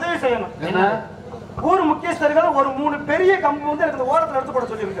ஒரு உதவி செய்யணும் என்ன ஊர் முக்கியஸ்தர்கள் ஒரு 3 பெரிய கம்பு வந்து எனக்கு ஓரத்துல எடுத்து போட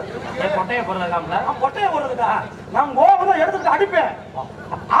சொல்லியிருக்காங்க கொட்டையை போடுறதுக்காம்ல கொட்டையை போடுறதுக்கா நான் கோபம் எடுத்துட்டு அடிப்பேன்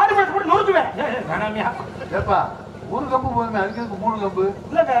ஆடு மாட்டு போட்டு நொறுக்குவேன் வேணாமியா ஏப்பா ஒரு கம்பு போதுமே அதுக்கு 3 கம்பு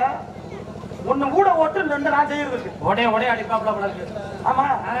இல்லங்க ஒண்ணு கூட ஓட்டு 2 நான் செய்யறதுக்கு ஒடே அடிப்பாப்ல இருக்கு ஆமா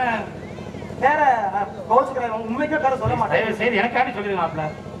வேற கோச்சுக்கிறேன் உண்மைக்கே வேற சொல்ல மாட்டேன் சரி எனக்காண்டி சொல்லிடுங்க மாப்ள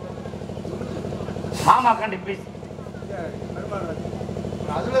மாமா காண்டி ப்ளீஸ்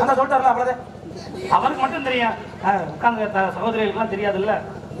அதான் சொல்லிட்டாருல அவ்வளவுதான் அவருக்கு மட்டும் தெரியும் உட்கார்ந்து சகோதரிகளுக்கெல்லாம் தெரியாதுல்ல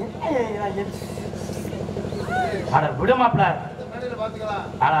அட விடு மாப்பிள.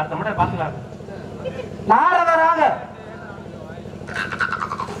 அட அடுத்த முறை பாத்துக்கலாம். நாரதராக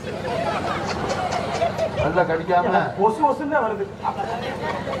நல்லா கடிக்காம ஒசு ஒசுன்னு வருது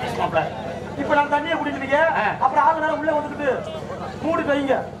மாப்பிள. இப்ப நான் தண்ணியை குடிக்கிறீங்க அப்புறம் ஆளு நேரம் உள்ள வந்துட்டு மூடி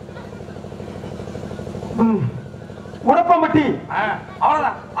வைங்க. உடப்பம்பட்டி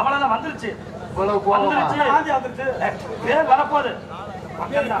அவ்வளவுதான் அவ்வளவுதான் வந்துருச்சு. இவ்வளவு கோவமா வந்துருச்சு. ஆந்தி வந்துருச்சு. பேர் வரப்போகுது.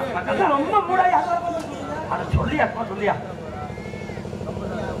 மக்கள் தான் மக்கள் தான். ரொம்ப மூடாய் அட சொல்லியா சொல்லியா.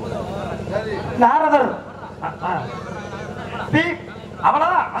 நாரதர் பி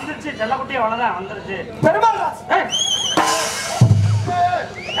அவ்வளவுதான் வந்துருச்சு. செல்லக்குட்டி அவ்வளவுதான் வந்துருச்சு. பெருமாள் ஏய்,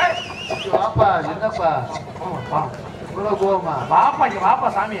 ஏய், வாப்பா என்னப்பா வா. இவ்வளவு கோவமா வாப்பா இங்க வாப்பா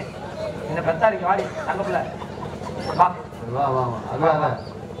சாமி. இந்த பெத்தாரிக்கு வாடி தங்க பிள்ளை வா. வா வா வா அதான்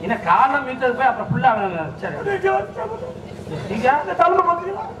இன்னும் காலம் மீட்டது போய் அப்புறம் ஃபுல்லா சரி நீங்க இந்த தலைமை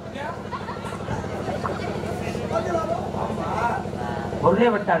பாத்தீங்களா ஒரே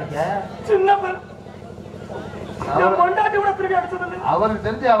வெட்டாளிக்க சின்ன பேர் கொண்டாட்டி கூட திரும்பி அடிச்சது அவருக்கு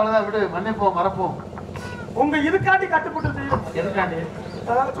தெரிஞ்சு அவ்வளவுதான் விடு மன்னிப்போம் மறப்போம். உங்க இதுக்காண்டி கட்டுப்பட்டு செய்யும் எதுக்காண்டி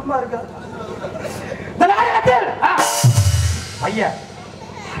அதாவது சும்மா இருக்க இந்த நாடகத்தில் ஐயா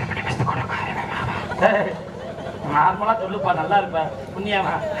நார்மலா சொல்லுப்பா நல்லா இருப்ப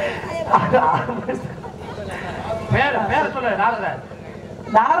புண்ணியமா. பேர சொல்லு நாரத.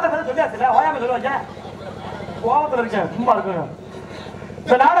 நாரத பேர் சொல்லியாச்சுல ஓயாம சொல்லுவாங்க கோபத்துல இருக்கேன் சும்மா இருக்குங்க.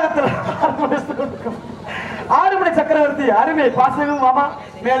 இந்த நாடகத்தில் ஆறுமணி சக்கரவர்த்தி அருமை பாசகம் மாமா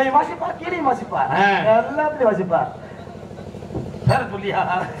மேலையும் வாசிப்பார் கீழையும் வாசிப்பார் எல்லாத்தையும் வாசிப்பார். பேர சொல்லியா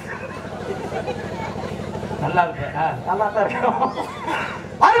நல்லா இருப்ப நல்லா தான் இருக்கும்.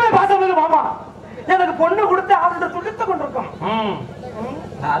 அருமை பாசகம் மாமா எனக்கு பொண்ணு கொடுத்து அவர்கிட்ட துடித்து கொண்டிருக்கோம்.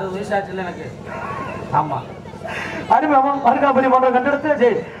 60 வயசாச்சுல எனக்கு. ஆமா அருமை மாமா மருகாபுரி மன்றம் கண்டெடுத்து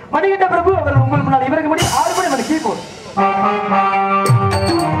ஜெய் மணிகண்ட பிரபு அவர் உங்கள் முன்னால் இவருக்கு மணி 6 மணி மணி கீபோர்டு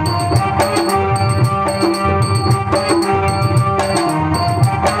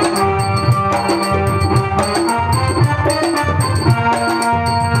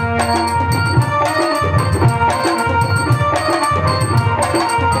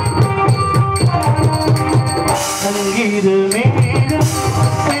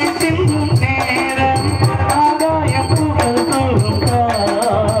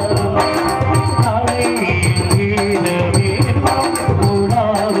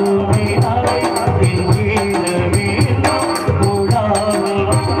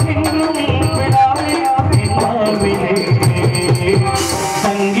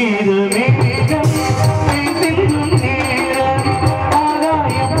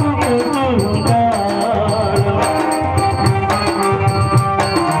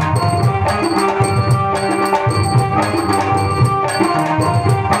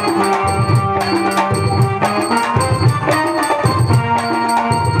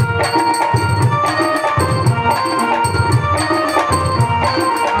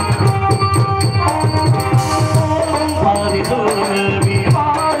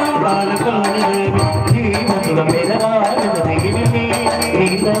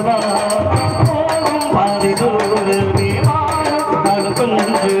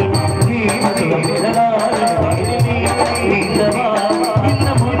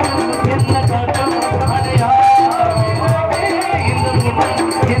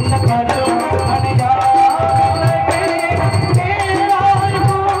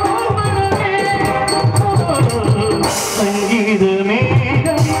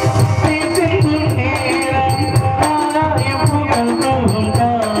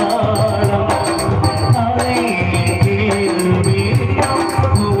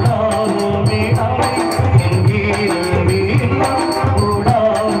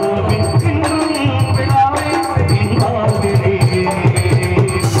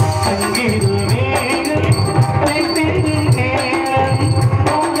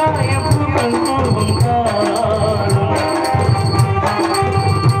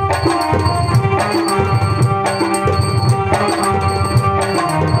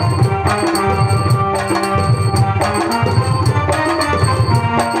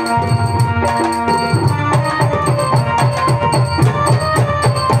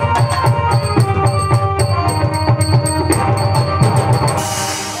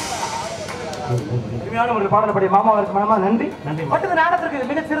பாடல்படி மாமாவிற்கு மனமா நன்றி மற்ற நாடகத்திற்கு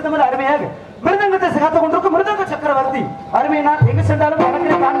மிகச் சிறந்த அருமையாக மிருதங்கத்தை காத்துக் கொண்டிருக்கும் மிருதங்க சக்கரவர்த்தி அருமையினார் எங்கு சென்றாலும்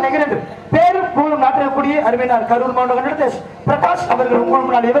அவர்கள் நிகழ்ந்து பேரும் மூலம் நாட்டிற்குரிய அருமையினார் கரூர் மாவட்ட கண்டெடுத்த பிரகாஷ் அவர்கள் உங்கள்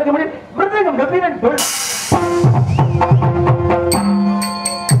முன்னால் இவருக்கு முன்னாடி மிருதங்கம் கம்பீரன்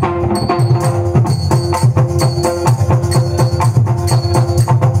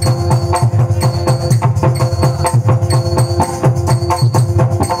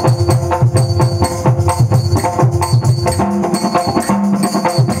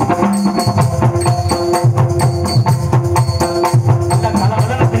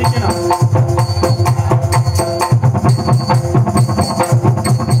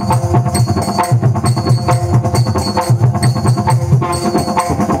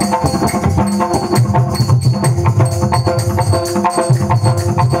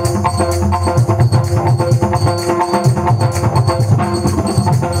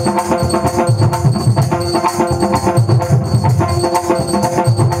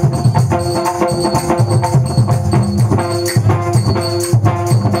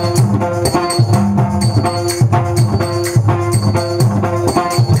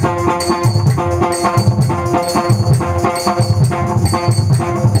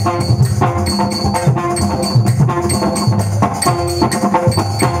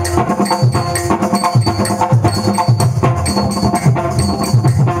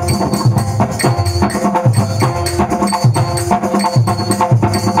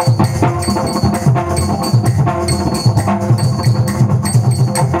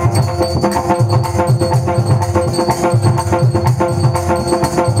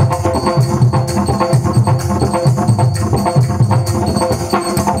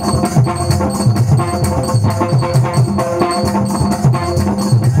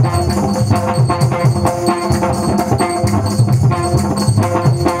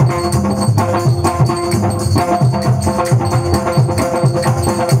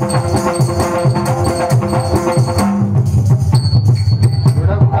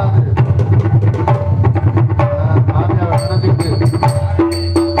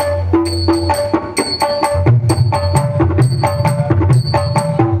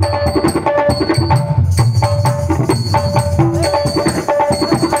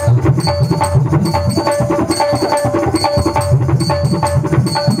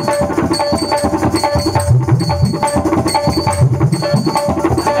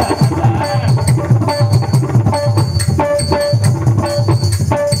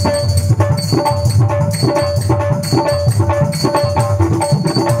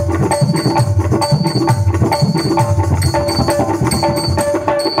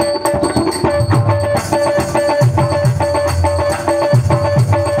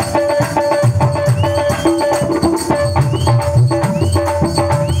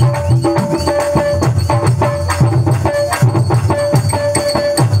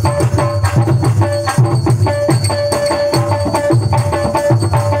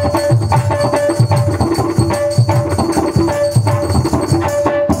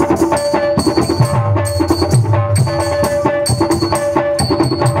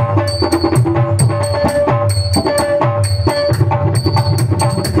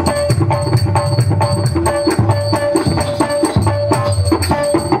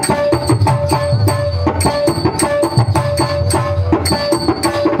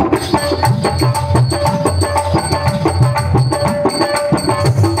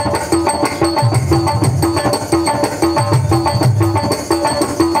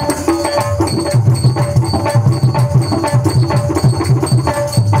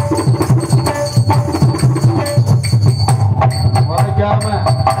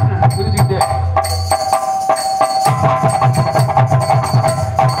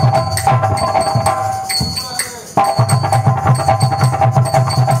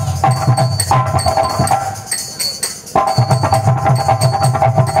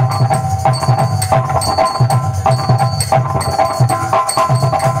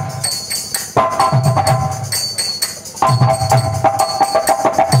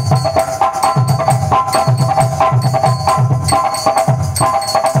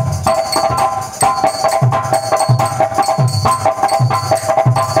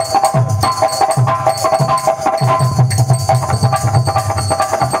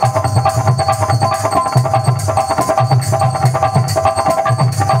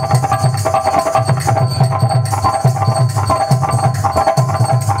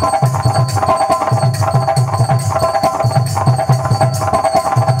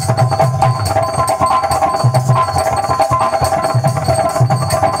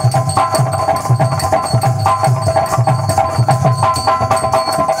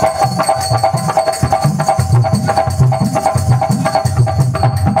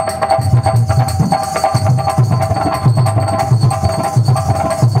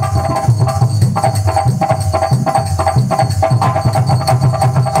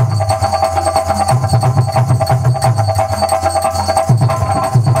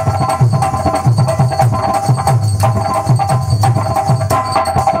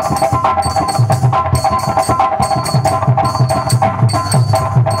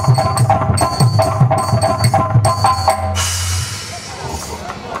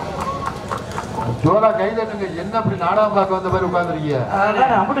தட்டுங்க. என்ன அப்படி நாடகம் பார்க்க வந்த மாதிரி உட்கார்ந்துருக்கீங்க?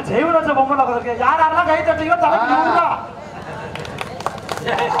 அதான் அப்படி ஜெய்வன் வச்ச பொம்பளை உட்கார்ந்திருக்கேன். யாரெல்லாம் கை தட்டுறீங்களோ தலைக்கு நூறுடா.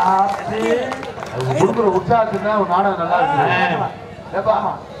 கொடுக்குற உற்சாகத்துக்கு ஒரு நாடகம் நல்லா இருக்கு. ஏப்பா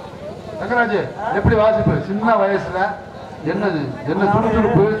தங்கராஜ் எப்படி வாசிப்பு? சின்ன வயசுல என்னது என்ன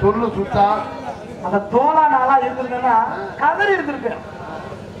சுறுசுறுப்பு சொல்லு சுத்தா அந்த தோலா நாளா இருந்திருக்கேன்னா கதறி இருந்திருக்கேன்.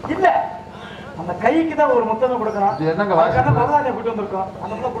 இல்ல அந்த கைக்கு தான் ஒரு முத்தம் கொடுக்கணும். இது என்னங்க வாசிப்பு? பரவாயில்ல கூட்டு வந்திருக்கோம்.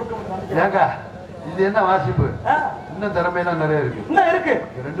 அந்த பிள்ளை கொடுக்க முடியும். ஏங்க இது என்ன வாசிப்பு? இன்னும் திறமையெல்லாம் நிறைய இருக்கு. இன்னும் இருக்கு.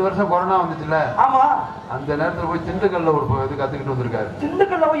 2 வருஷம் கொரோனா வந்துச்சுல. ஆமா. அந்த நேரத்துல போய் திண்டுக்கல்ல ஒரு இது கத்துக்கிட்டு வந்திருக்காரு.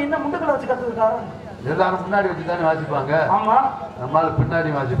 திண்டுக்கல்ல போய் என்ன முண்டுக்கல்ல வச்சு கத்துக்கிட்டாரு? எல்லாரும் முன்னாடி வச்சு தானே வாசிப்பாங்க. ஆமா. நம்மால பின்னாடி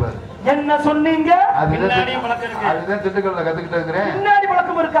வாசிப்பாரு. என்ன சொன்னீங்க? அதுதான் திண்டுக்கல்ல கத்துக்கிட்டேங்கிறேன். பின்னாடி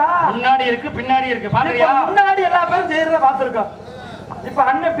பழக்கம் இருக்கா? முன்னாடி இருக்கு பின்னாடி இருக்கு பாக்குறியா? முன்னாடி எல்லா பேரும் செய்யறத பாத்துருக்கோம். இப்ப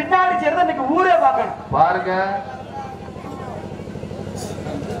அண்ணன் பின்னாடி செய்யறத இன்னைக்கு ஊரே பாக்கணும். பாருங்க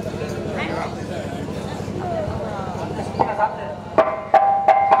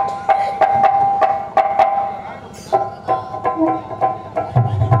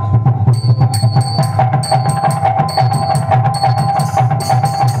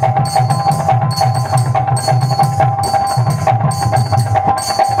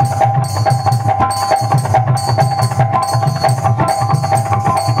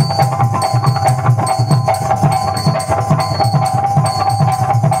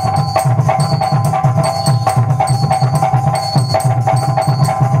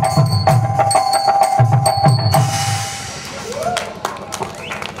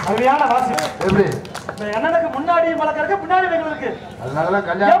எப்படி எனக்கு முன்னாடி பழக்கம் இருக்கு பின்னாடி இருக்கு. அதனாலதான்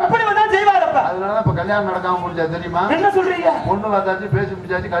கல்யாணம் எப்படி வந்தா செய்வாரப்ப. அதனாலதான் இப்ப கல்யாணம் நடக்காம முடிஞ்சா தெரியுமா? என்ன சொல்றீங்க? பொண்ணு பார்த்தாச்சு பேசி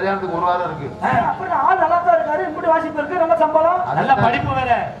முடிஞ்சாச்சு கல்யாணத்துக்கு 1 வாரம் இருக்கு. அப்புறம் ஆள் நல்லா தான் இருக்காரு. இப்படி வாசிப்பு இருக்கு. நல்ல சம்பளம் நல்ல படிப்பு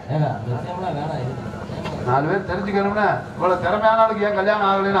வேற. வேணாம் 4 பேர் தெரிஞ்சுக்கணும்னா இவ்வளவு திறமையான ஆளுக்கு ஏன் கல்யாணம்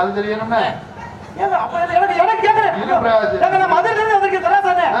ஆகலைன்னு அது தெரியணும்னா எனக்கு கேட்கறேன். மதுரை அதற்கு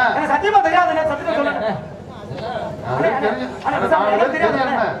தராதானே எனக்கு சத்தியமா தெரியாதுன்னு சத்தியமா சொல்லுங்க.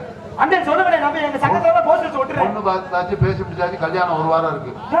 அண்ணன் சொல்லுங்க. நம்ம எங்க சங்கத்துல போஸ்டர் ஒட்டுறேன். பொண்ணு பார்த்தாச்சு பேசி முடிச்சாச்சு கல்யாணம் 1 வாரம்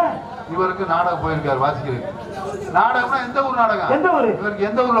இருக்கு. இவருக்கு நாடகம் போயிருக்காரு வாசிக்கிறதுக்கு. நாடகம்னா எந்த ஊர் நாடகம்? எந்த ஊர்? இவருக்கு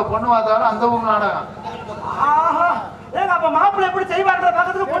எந்த ஊர்ல பொண்ணு பார்த்தாலும் அந்த ஊர் நாடகம். ஆஹா ஏங்க அப்ப மாப்பிள்ளை எப்படி செய்வார்ன்ற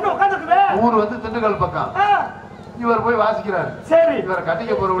பக்கத்துக்கு பொண்ணு உட்கார்ந்துருக்குவே. ஊர் வந்து திண்டுக்கல் பக்கம். இவர் போய் வாசிக்கிறாரு. சரி. இவரை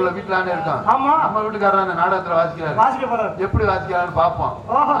கட்டிக்க போறவங்கள வீட்டுலானே இருக்கான். ஆமா. நம்ம வீட்டுக்காரன் நாடகத்துல வாசிக்கிறாரு. வாசிக்க போறாரு. எப்படி வாசிக்கிறான்னு பாப்போம்.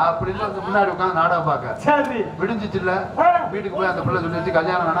 அப்படின்னு வந்து முன்னாடி உட்காந்து நாடகம் பார்க்க. சரி. விடிஞ்சிச்சு இல்ல வீட்டுக்கு போய் அந்த பிள்ளை சொல்லிச்சு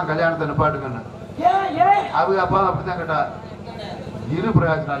கல்யாணம் வேணா கல்யாணத்தை நிப்பாட்டுங்கன்னு. அவங்க அப்பா அப்படித்தான் கேட்டா. இரு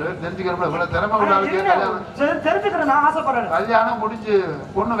பிரகாஷ் 4 பேர் தெரிஞ்சுக்கிறோம்ல இவ்வளவு திறமை உள்ள ஆளுக்கு கல்யாணம் தெரிஞ்சுக்கிறேன். நான் ஆசைப்படுறேன். கல்யாணம் முடிஞ்சு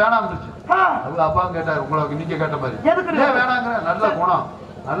பொண்ணு வேணாம் இருந்துச்சு. அவங்க அப்பாவும் கேட்டாரு உங்களுக்கு இன்னைக்கு கேட்ட மாதிரி ஏன் வேணாங்கிற நல்ல குணம்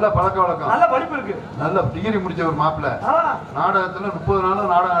நல்ல பழக்க வழக்கம் நல்ல படிப்பு இருக்கு. நல்ல டிகிரி முடிச்ச ஒரு மாப்பிள்ளை நாடகத்துல 30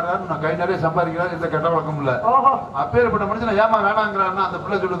 நாளும் நாடகம் ஆடுறாரு. நான் கை நிறைய சம்பாதிக்கிறாரு. எந்த கெட்ட வழக்கம் இல்ல. அப்பேற்பட்ட மனுஷன் ஏமா வேணாங்கிறான்னா அந்த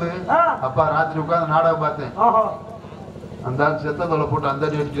பிள்ளை சொல்லுது அப்பா ராத்திரி உட்கார்ந்து நாடகம் பார்த்தேன். அந்த செத்த தொலை போட்டு அந்த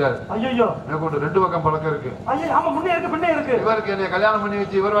அடி அடிக்கிறாரு. ஐயோ மேற்கொண்டு 2 பக்கம் பழக்கம் இருக்கு. ஆமா முன்னே இருக்கு பின்னே இருக்கு. இவருக்கு என்னை கல்யாணம் பண்ணி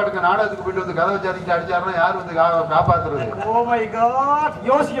வச்சு இவர் வாட்டுக்கு நாடகத்துக்கு போயிட்டு வந்து கதவை சாதிக்கிட்டு அடிச்சாருன்னா யாரு வந்து காப்பாத்துறது? ஓ மை காட்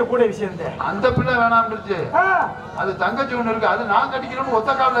யோசிக்க கூட விஷயம் தான். அந்த பிள்ளை வேணாம்னுச்சு. அது தங்கச்சி ஒண்ணு இருக்கு. அது நான் கட்டிக்கணும்னு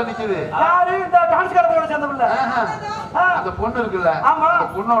ஒத்த காலில் நிக்குது. யாரு இந்த டான்ஸ்காரங்களோட சேர்ந்த பிள்ளை? அந்த பொண்ணு இருக்குல்ல அந்த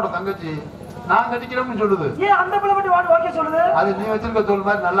பொண்ணோட தங்கச்சி நான் கட்டிக்கிறோம்னு சொல்லுது. ஏன் அந்த பிள்ளை மட்டும் ஓகே சொல்லுது? அது நீ வச்சிருக்க தோல்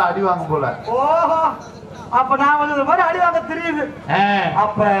மாதிரி நல்லா அடி வாங்கும் போல. ஓஹோ அப்ப நான் வந்து மாதிரி அடி வாங்க தெரியுது.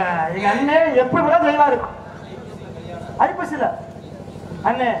 அப்ப எங்க அண்ணன் எப்படி கூட செய்வாரு. ஐப்பசில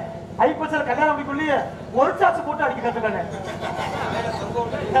அண்ணே ஐப்பசில கல்யாணம் முடிக்குள்ளே ஒரு சாச்சு போட்டு அடிக்க கத்துக்கானே.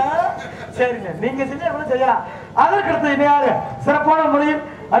 சரிங்க நீங்க செஞ்சா எவ்வளவு செய்யலாம். அதற்கடுத்து இணையாக சிறப்பான முறையில்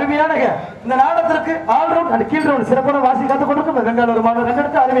அருமையான இந்த நாடகத்திற்கு ஆல் ரவுண்ட் அண்ட் கீழ் ரவுண்ட் சிறப்பான வாசி கத்து கொடுக்கும் வெங்காளூர் மாணவர்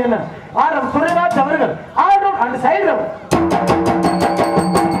ரெண்டெடுத்து அருமையான ஆர் துரைராஜ் அவர்கள் all round and side round.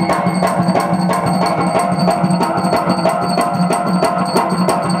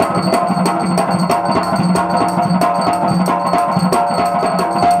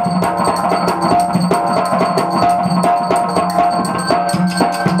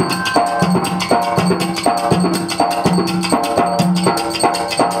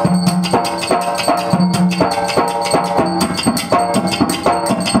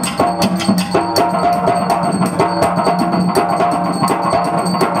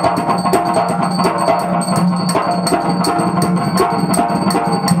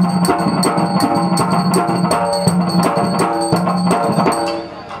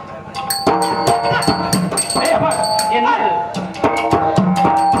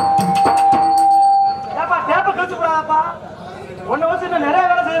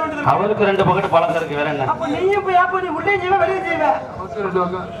 அவருக்கு 2 பக்கெட் பழக்கம் இருக்கு வேற என்ன? அப்ப நீ இப்ப யாப்ப நீ உள்ளே ஜீவ வெளியே ஜீவ.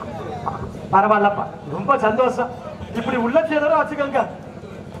 பரவாயில்லப்பா, ரொம்ப சந்தோஷம். இப்படி உள்ளச்சேதர வச்சுக்கோங்க.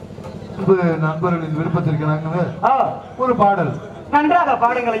 நண்பர்களின் விருப்பத்திற்கு நாங்கள் ஒரு பாடல் நன்றாக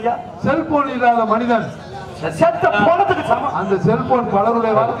பாடுங்கள் ஐயா. செல்போன் இல்லாத மனிதன் செத்த போனதுக்கு சமம். அந்த செல்போன்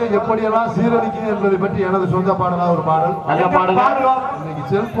பலருடைய வாழ்க்கை எப்படியெல்லாம் சீரழிக்கும் என்பதை பற்றி எனது சொந்த பாடலா ஒரு பாடல். இன்னைக்கு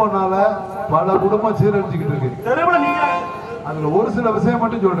செல்போனால பல குடும்பம் சீரழிச்சுக்கிட்டு இருக்கு. அதுல ஒரு சில விஷயம்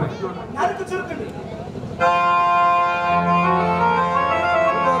மட்டும் சொல்றேன்.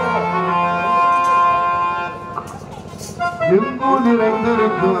 எங்கும்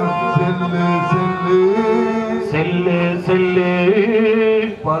நிறைந்திருக்கும் செல்லு செல்லு செல்லு செல்லு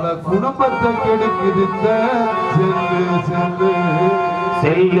பல குடும்பத்தை கெடுக்குது இந்த செல்லு செல்லு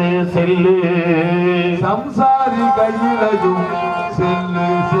செல்லு செல்லு சம்சாரி கையிலையும் செல்லு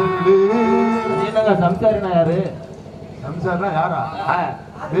செல்லு. என்னங்க சம்சாரினா யாரு? சம்சாரினா யாரா?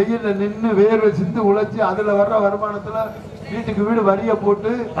 வெயில்ல நின்னு வேர்வை சிந்து உழைச்சி அதுல வர்ற வருமானத்துல வீட்டுக்கு வீடு வரிய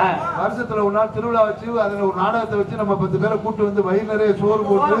போட்டு வருஷத்துல ஒரு நாள் திருவிழா வச்சு அதுல ஒரு நாடகத்தை வச்சு நம்ம 10 பேரை கூட்டு வந்து வயிறு நிறைய சோறு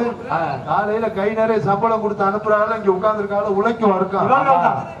போட்டு காலையில கை நிறைய சம்பளம் கொடுத்து அனுப்புறாங்க. இங்க உட்கார்ந்து இருக்காங்க, உழைக்கும்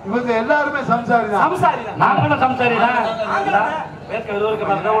இருக்காங்க. இவங்க எல்லாருமே சம்சாரி தான். நாங்களும் சம்சாரி தான்.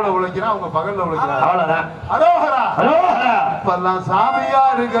 உழைக்கிறான், அவங்க பகல்ல உழைக்கிறாங்க. அவ்வளவுதான். அரோஹரா அரோஹரா. இப்பெல்லாம்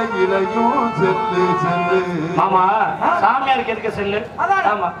சாமியாரு கையிலையும் செல்லு செல்லு. மாமா சாமியாருக்கு எதுக்கு செல்லு?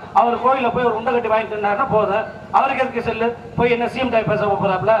 ஆமா, அவர் கோயில போய் ஒரு உண்டை கட்டி வாங்கிட்டு இருந்தாருன்னா போதும். அவருக்கு எதுக்கு செல்லு? போய் என்ன சிஎம் டைப் பேச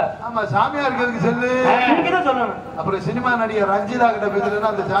போறாப்ல? ஆமா, சாமியாருக்கு எதுக்கு செல்லு? சொல்லணும். அப்புறம் சினிமா நடிகர் ரஞ்சிதா கிட்ட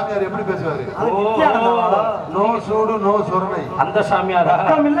பேசுறேன்னா அந்த சாமியார் எப்படி பேசுவாரு? நோ சூடு நோ சொரணை. அந்த சாமியாரா?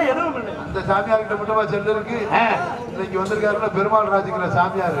 அந்த சாமியார் கிட்ட மட்டுமா செல்லு இருக்கு? இன்னைக்கு வந்திருக்காருல பெருமாள் ராஜுங்கிற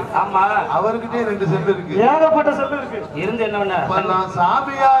சாமியார். ஆமா, அவர்கிட்டே 2 செல்லு இருக்கு. ஏகப்பட்ட செல்லு இருக்கு. இருந்து என்ன பண்ண?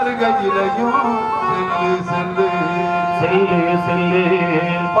 சாமியாரு கையிலையும் செல்லு செல்லு செல்லு செல்லு.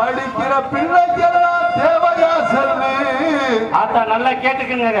 படிக்கிற பிள்ளைக்கெல்லாம் தேவையா செல்லு? ஆத்தா நல்லா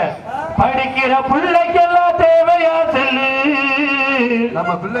கேட்டுக்குங்க. படிக்கிற பிள்ளைக்கெல்லாம் தேவையா செல்லு?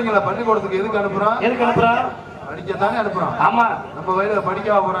 நம்ம பிள்ளைங்களை பள்ளிக்கூடத்துக்கு எதுக்கு அனுப்புறோம்? எதுக்கு அனுப்புறோம்? படிக்கத்தானே அனுப்புறோம். ஆமா, நம்ம வயல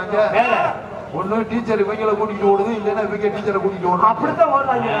படிக்கவா போறாங்க? ஒண்ணு டீச்சர் இவங்களை கூட்டிட்டு ஓடுது, இல்லைன்னா இவங்க டீச்சரை கூட்டிட்டு ஓடுது. அப்படித்தான்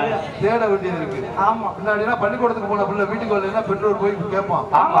ஓடுறாங்க. தேட வேண்டியது இருக்கு. ஆமா, முன்னாடினா பள்ளிக்கூடத்துக்கு போன பிள்ளை வீட்டுக்கு வரலைன்னா பெற்றோர் போய் கேட்பான்.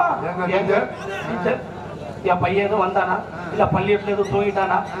 ஆமா, எங்க டீச்சர் என் பையன் எதுவும் வந்தானா இல்ல பள்ளியில எதுவும்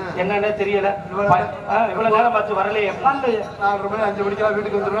தூங்கிட்டானா என்னன்னே தெரியல. இவ்வளவு நேரம் பார்த்து வரலையே. 4:30 மணி 5 மணிக்கெல்லாம்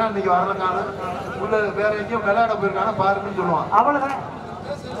வீட்டுக்கு வந்துருவேன். இன்னைக்கு வரலக்கான உள்ள வேற எங்கேயும் விளையாட போயிருக்கான பாருன்னு சொல்லுவான். அவ்வளவுதான்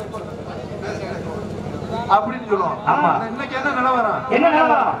அப்படின்னு சொல்லுவான். ஆமா, இன்னைக்கு என்ன நிலவரம்? என்ன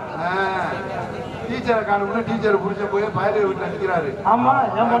நிலவரம்? டீச்சரை காணும்னு டீச்சர் புடிச்ச போய் பயலே வீட்டுல நிக்கிறாரு. ஆமா,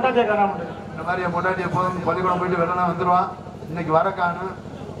 என் பொண்டாட்டியை காணாம இந்த மாதிரி என் பொண்டாட்டியை போதும் பள்ளிக்கூடம் போயிட்டு வெள்ளனா வந்துருவான். இன்னைக்கு வர காணு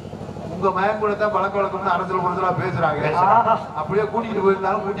உங்க மயம் கூட தான் பழக்க வழக்கம்னு அரசியல் குணத்துல பேசுறாங்க. அப்படியே கூட்டிட்டு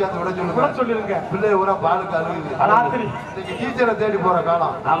போயிருந்தாலும் கூட்டியாந்து விட சொல்லுங்க. பிள்ளை ஊரா பாலுக்கு அழுகுது. இன்னைக்கு டீச்சரை தேடி போற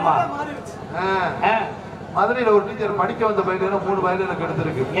காலம். ஆமா, மதுரையில ஒரு டீச்சர் படிக்க வந்த பையல 3 வயலுல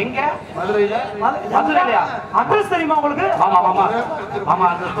கெடுத்திருக்கு. எங்க? மதுரையில. மதுரையிலயா? அட்ரஸ் தெரியுமா உங்களுக்கு? ஆமா ஆமா ஆமா,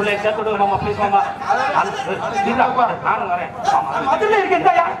 அந்த ஸ்கூல்ல சேர்த்து விடுங்க மாமா ப்ளீஸ் மாமா. நானும் வரேன். மதுரையில இருக்கு.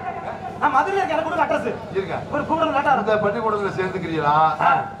 இந்தாயா, நான் மதுரையில இருக்க. எனக்கு கொடுங்க அட்ரஸ். இருங்க. ஒரு கூடுதல் லெட்டர். அந்த பள்ளிக்கூடத்துல சேர்ந்துக்கிறீங்களா?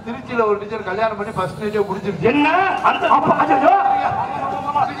 திருச்சியில ஒரு டீச்சர் கல்யாணம் பண்ணி ஃபர்ஸ்ட் நைட்டே முடிச்சிருச்சு. என்ன? அந்த ஐயோ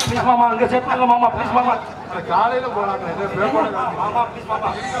ப்ளீஸ் மாமா அங்க சேர்த்துங்க மாமா ப்ளீஸ் மாமா. காலையில போறாங்க. மாமா ப்ளீஸ் மாமா.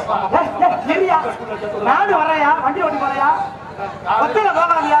 சரியா, நானும் வரையா, வண்டி ஓட்டி போறியா? ஒத்தல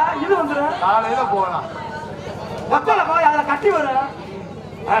போகலாம்யா, இது வந்துரும். காலையில போகலாம். ஒத்தல போய் அதுல கட்டி வரும்.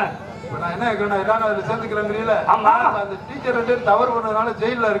 நான் என்ன கேக்குறேன், எல்லாரும் அதுல சேர்ந்துக்கிறேங்கிறீங்களா? ஆமா, அந்த டீச்சர் 2 பேர் தவறு பண்ணதுனால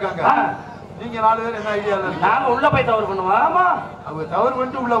ஜெயில இருக்காங்க. நீங்க 4 பேர் என்ன ஐடியால இருக்கீங்க? நாங்க உள்ள போய் தவறு பண்ணுவோம். ஆமா, அவங்க தவறு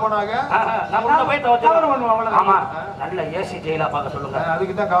பண்ணிட்டு உள்ள போனாங்க. நாங்க உள்ள போய் தவறு பண்ணுவோம் அவ்வளவுதான். ஆமா, நல்ல ஏசி ஜெயிலா பார்க்க சொல்லுங்க.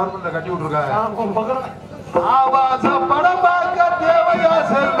 அதுக்கு தான் கவர்மெண்ட்ல கட்டி விட்டுருக்காங்க. ஆபாச படம் பார்க்க தேவையா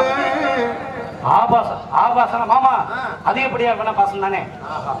செல்லு? ஆபாசம் ஆபாசம் மாமா அதிகப்படியா வேணா பாசம் தானே.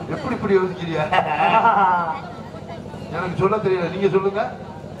 எப்படி இப்படி யோசிக்கிறியா? எனக்கு சொல்ல தெரியல, நீங்க சொல்லுங்க.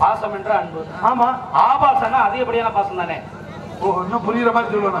 பாசம் என்ற அன்பு. ஆமா, ஆபாசம்னா அதிகப்படியான பாசம் தானே. ஓ, இன்னும் புரியுற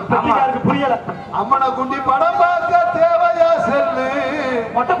மாதிரி சொல்லணும். புரியல. அம்மனை குண்டி படம் பார்க்க தேவையா செல்லு?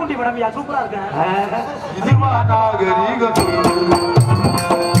 மொட்டை குண்டி படம்யா, சூப்பரா இருக்கேன். இதுவா நாகரீகம்?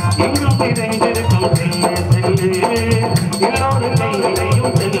 எங்கும் நிறைந்திருக்கும் செல்லு செல்லு, எல்லோரும்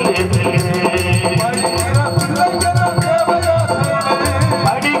கையிலையும் செல்லு செல்லு.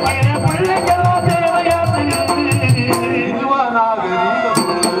 படிக்கிற பிள்ளைக்கெல்லாம் தேவையா செல்லு? இதுவா நாகரீகம்?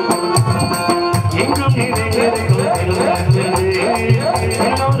 எங்கும் நிறைந்திருக்கும் செல்லு செல்லு,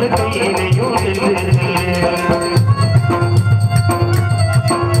 எல்லோரும் கையிலையும் செல்லு செல்லு.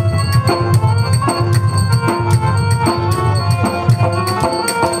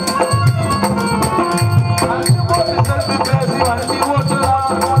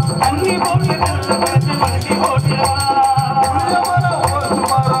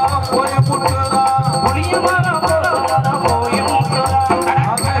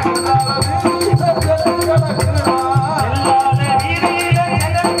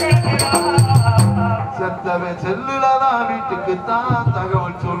 அப்படித்தான்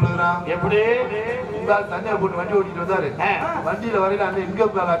தகவல் சொல்லுறான். எப்படி தண்ணியை போட்டு வண்டி ஓட்டிட்டு வந்தாரு. வண்டியில வரையில அண்ணன்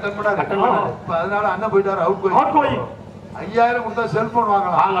இன்கம் அட்டன் பண்ணாரு. அதனால அண்ணன் போயிட்டாரு அவுட் கோயிங். 5000 கொடுத்தா செல்போன்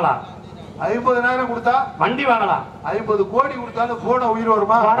வாங்கலாம். 50,000 கொடுத்தா வண்டி வாங்கலாம். 50 கோடி கொடுத்தாலும் போன உயிர்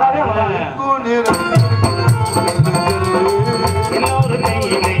வருமா?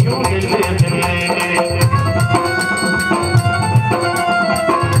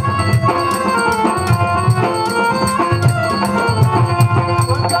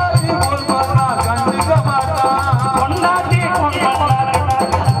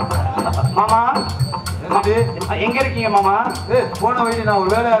 எங்க இருக்கீங்க மாமா? போன வழி நான் ஒரு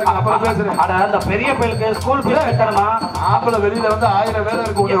வேலையா இருக்கேன், அப்புறம் பேசுறேன். அட அந்த பெரிய பையலுக்கு ஸ்கூல் ஃபீஸ் கட்டணுமா? ஆம்பளை வெளியில வந்து 1000 வேலை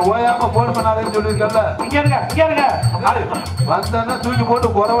இருக்கு, ஓயாம போன் பண்ணாலேன்னு சொல்லியிருக்கல. இங்க இருங்க வந்தா தூக்கி போட்டு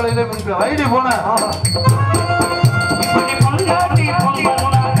குறவலையிலே மிதிப்பேன். வைடி போன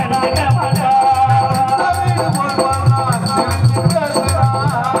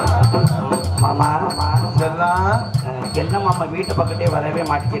மாமா செல்லாம் என்ன மாமா வீட்டு பக்கத்தே வரவே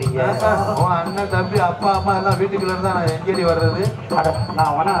மாட்டேங்கிறீங்க? அண்ணன் தம்பி அப்பா அம்மா எல்லாம் வீட்டுக்குள்ள இருந்தா நான் எங்கேடி வர்றது?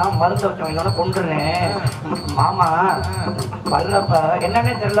 நான் வேணா மருந்து வச்சவங்களோட கொண்டுறேன். மாமா வர்றப்ப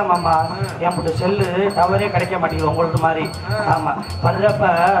என்னன்னே தெரியல மாமா, என் செல்லு டவரே கிடைக்க மாட்டேங்குது உங்களது மாதிரி. ஆமா வர்றப்ப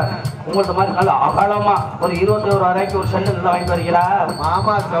உங்களது மாதிரி நல்ல அகலமா ஒரு 21,000 ஒரு செல்லு நல்லா வாங்கிட்டு வரீங்களா?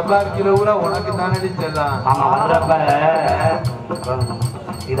 மாமா சம்பாதிக்கிற ஊரா உனக்கு தானடி செல்லாம். ஆமா வர்றப்ப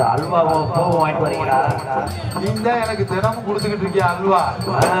இது அல்வாவோ கோவம் வாங்கிட்டு வரீங்களா? நீங்க எனக்கு தினமும் கொடுத்துக்கிட்டு இருக்கிய அல்வா.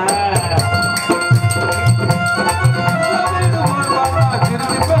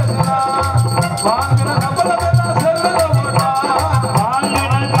 திரும்பி பேசுறா வாங்கின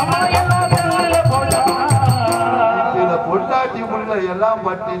பொட்டாட்டி முள்ள எல்லாம்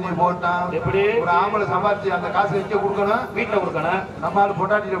பட்டி நீ போட்டான். எப்படி ஒரு ஆம்பளை சம்பாதிச்சு அந்த காசு எங்க கொடுக்கணும்? வீட்டுல கொடுக்கணும். நம்மளால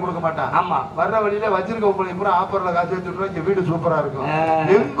பொட்டாட்டியில கொடுக்க மாட்டான். ஆமா வர்ற வழியில வச்சிருக்க உங்களை பூரா ஆப்பர்ல காசு வச்சுட்டு இங்க வீடு சூப்பரா இருக்கும்.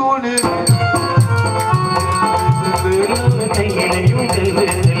 எங்கும் நீ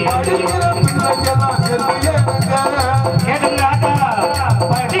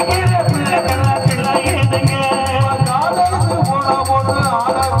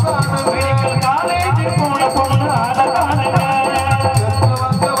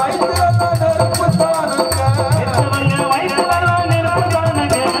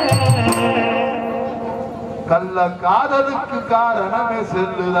கள்ள காதலுக்கு காரணமே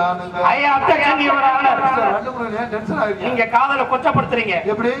செல்லுதானுங்க. நீங்க காதலை கொச்சப்படுத்துறீங்க.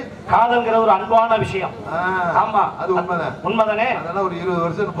 எப்படி? காதல்ங்கிற ஒரு அன்பான விஷயம். ஆமா அது உண்மைதான். உண்மைதானே? அதெல்லாம் ஒரு 20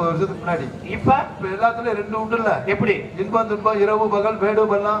 வருஷம் 30 வருஷத்துக்கு முன்னாடி. இப்ப எல்லாத்துலயும் 2 உண்டு இல்ல? எப்படி? இன்பம் துன்பம் இரவு பகல் மேடு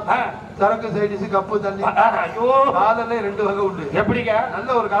பள்ளம் சரக்கு சைடிஸ் கப்பு தண்ணி. காதல்ல 2 வகை உண்டு. எப்படிங்க? நல்ல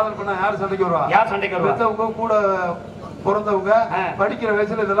ஒரு காதல் பண்ணா யார் சண்டைக்கு வருவா? யார் சண்டைக்கு வருவா? பெத்தவங்க கூட பிறந்தவங்க படிக்கிற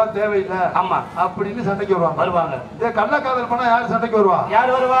வயசுல இதெல்லாம் தேவையில்லை ஆமா அப்படின்னு சண்டைக்கு வருவாங்க. இதே கள்ள காதல் பண்ணா யார் சண்டைக்கு வருவா?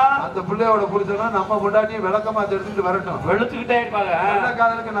 யார் வருவா? அந்த பிள்ளையோட புரிச்சனா நம்ம பொண்டாட்டியும் விளக்கமா எடுத்துட்டு வரட்டும். வெளுத்துக்கிட்டே இருப்பாங்க. நல்ல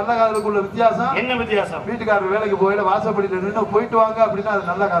காதலுக்கு நல்ல காதலுக்குள்ள வித்தியாசம் என்ன வித்தியாசம்? வீட்டுக்காரர் வேலைக்கு போயில வாசப்படியில நின்று போயிட்டு வாங்க அப்படின்னா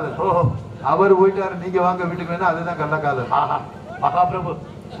அது நல்ல காதல். அவர் போயிட்டாரு நீங்க வாங்க வீட்டுக்கு வேணா அதுதான் கள்ள காதல். மகாபிரபு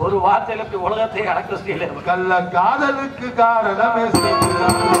ஒரு வார்த்தையில உலகத்தை அடக்க கள்ள காதலுக்கு காரணமே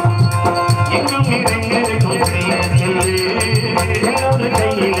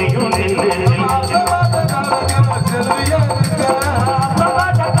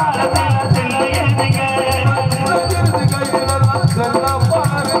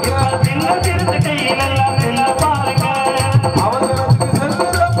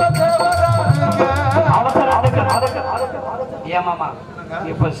ஏமாமா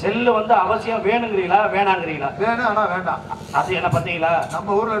இப்ப செல்லு வந்து அவசியம் வேணுங்கிறீங்களா வேணாங்கிறீங்களா? வேணும் ஆனா வேண்டாம். அது என்ன பாத்தீங்களா?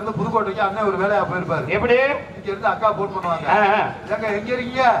 நம்ம ஊர்ல இருந்து புதுக்கோட்டைக்கு அண்ணன் ஒரு வேலையா போயிருப்பாரு. எப்படி? இங்க இருந்து அக்கா போன் பண்ணுவாங்க. ஏங்க எங்க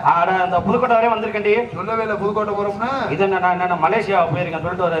இருக்கீங்க? அந்த புதுக்கோட்டை வரையும் வந்திருக்கேன்டி. சொல்லவே இல்ல புதுக்கோட்டை போறோம்னா. இது நான் மலேசியா போயிருக்கேன்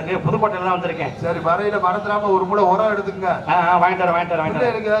சொல்லிட்டு வரதுக்கு புதுக்கோட்டையில தான் வந்திருக்கேன். சரி வரையில மறந்துடாம ஒரு மூட உரம் எடுத்துக்கங்க. வாங்கிட்டு வரேன்.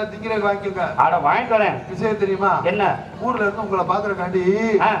 திங்கிறதுக்கு வாங்கிக்கோங்க. வாங்கிட்டு வரேன். விஷயம் தெரியுமா? என்ன? ஊர்ல இருந்து உங்களை பாக்குறக்காண்டி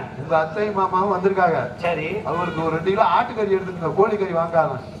உங்க அத்தை மாமாவும் வந்திருக்காங்க. சரி அவருக்கு ஒரு 2 கிலோ ஆட்டுக்கறி எடுத்துக்கங்க. கோழிக்கறி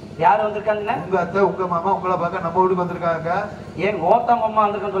வாங்காம. யார் வந்திருக்காங்க? உங்க அத்தை உங்க மாமா உங்களை பார்க்க நம்ம வீட்டுக்கு வந்திருக்காங்க. ஏன் ஓத்தம் அம்மா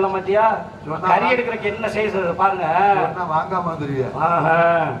வந்திருக்கன்னு சொல்ல மாட்டியா? கறி எடுக்கிறதுக்கு என்ன செய்ய பாருங்க. வாங்காம வந்துருவியா?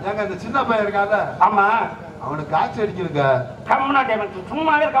 ஏங்க இந்த சின்ன பையன் இருக்கால? ஆமா அவனுக்கு காய்ச்சி அடிக்குதுங்க. கம்முனா டைம்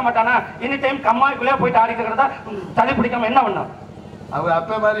சும்மாவே இருக்க மாட்டானா? எனி டைம் கம்மாய்க்குள்ளே போயிட்டு ஆடிட்டு இருக்கிறதா தலை பிடிக்காம என்ன பண்ணும்? அவ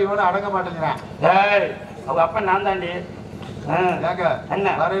அப்ப மாதிரி இவனை அடங்க மாட்டேங்கிறான். அவ அப்ப நான் தாண்டி. என்ன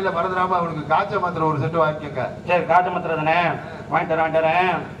வரையில மறந்துடாம அவனுக்கு காய்ச்ச மாத்திரை ஒரு செட்டு வாங்கிக்கங்க. சரி காய்ச்ச மாத்திரை தானே வாங்கிட்டு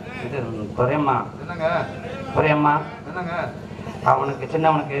வரேன். இது பெரியம்மா என்னங்க? பெரியம்மா என்னங்க? அவனுக்கு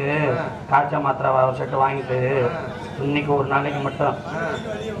சின்னவனுக்கு காய்ச்ச மாத்திரை ஒரு செட்டு வாங்கிட்டு இன்னைக்கு ஒரு நாளைக்கு மட்டும்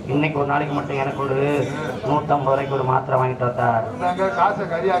எனக்கு ஒரு 150 ரூபாய்க்கு ஒரு மாத்திரை வாங்கிட்டு வந்தா. காசை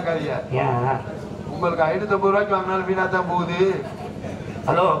கரியாக்காரியா? ஏன் உங்களுக்கு 550 ரூபாய்க்கு வாங்கினாலும் வீணா தான் போகுது.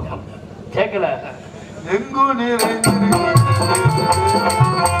 ஹலோ கேட்கல. எங்கும் நீர்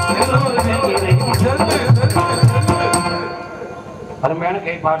அருமையான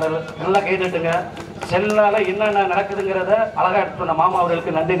கை பாடல், நல்லா கை தட்டுங்க. செல்லால என்னென்ன நடக்குதுங்கிறத அழகா எடுத்து சொன்ன மாமா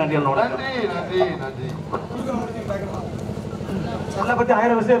அவர்களுக்கு நன்றி. நன்றி நன்றி நன்றி. செல்லை பத்தி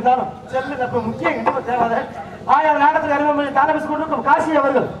 1000 விஷயம் இருந்தாலும் செல்லு இப்ப முக்கியம் கண்டிப்பா தேவாத 1000 நாடகத்துக்கு அறிமுகம் தானபசி கொண்டிருக்கும் காசி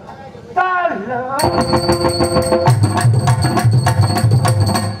அவர்கள்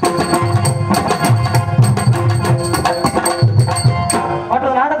மற்ற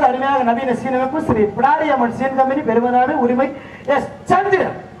நாடகத்தை அருமையாக நவீன சீனமைப்பு ஸ்ரீ பிடாரி அம்மன் சீன் கம்பெனி பெருமநாடு உரிமை எஸ்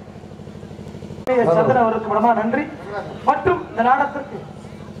சந்திரன் சந்திரன் அவருக்கு மனமா நன்றி. மற்றும் இந்த நாடகத்திற்கு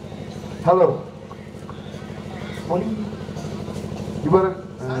ஹலோ இவர்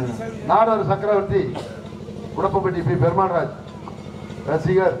நாடர் சக்கரவர்த்தி குடப்பப்பட்டி பி பெருமாள்ராஜ்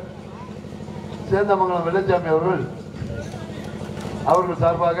ரசிகர் சேந்தமங்கலம் வெள்ளச்சாமி அவர்கள்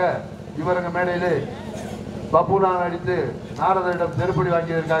சார்பாக இவரங்க மேடையிலே பப்புனா நடித்து நாரதரிடம் செருப்படி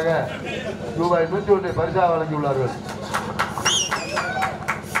வாங்கியதற்காக ரூபாய் 101 பரிசா வழங்கியுள்ளார்கள்.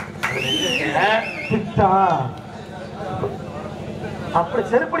 அப்படி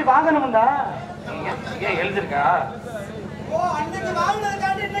செருப்படி வாங்கணும்டா எழுதிருக்கா?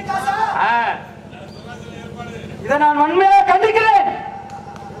 இதை நான் உண்மையாக கண்டிக்கிறேன்.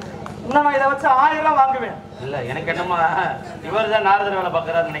 இன்னும் இதை வச்சு 1000 ரூபாய் வாங்குவேன். இல்ல எனக்கு என்னமா இவர் தான் நாரதர் வேலை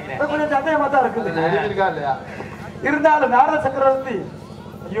பார்க்கறாருன்னு நினைக்கிறேன். கொஞ்சம் சந்தேகமா தான் இருக்குது. எழுதிருக்கா இல்லையா? இருந்தாலும் நாரத சக்கரவர்த்தி,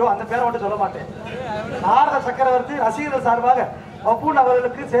 ஐயோ அந்த பேரை மட்டும் சொல்ல மாட்டேன். நாரத சக்கரவர்த்தி ரசிகர்கள் சார்பாக பப்பூன்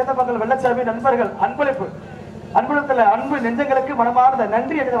அவர்களுக்கு சேந்தமங்கலம் வெள்ளச்சாமி நண்பர்கள் அன்புலத்தில் அன்பு நெஞ்சங்களுக்கு மனமார்ந்த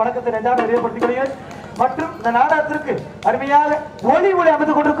நன்றி என்ற வணக்கத்தை நெஞ்சாக தெரியப்படுத்திக் கொள்கிறேன். மற்றும் இந்த நாடகத்திற்கு அருமையாக ஒளி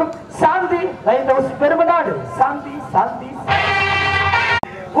அமைந்து கொண்டிருக்கும் சாந்தி லைட் ஹவுஸ் பெருமநாடு சாந்தி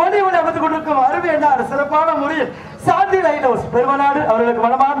ஒளி அமைந்து கொண்டிருக்கும் அருமையான சிறப்பான முறையில் சாந்தி லைட் ஹவுஸ் பெருமநாடு அவர்களுக்கு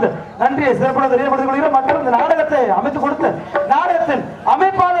மனமார்ந்த நன்றியை சிறப்பாக தெரியப்படுத்திக் கொள்கிறோம். மற்றும் இந்த நாடகத்தை அமைத்துக் கொடுத்த நாடகத்தின்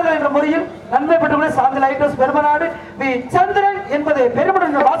அமைப்பாளர்கள் என்ற முறையில் நன்மை பெற்றுள்ள சாந்தி லைட் ஹவுஸ் பெருமநாடு வி சந்திரன் என்பதை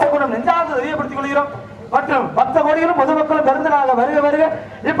பெருமனுடன் வாசகுணம் நெஞ்சார்ந்து தெரியப்படுத்திக் கொள்கிறோம். மற்றும் பக்த கோடிகளும் பொதுமக்களும் பெருந்தனாக வருக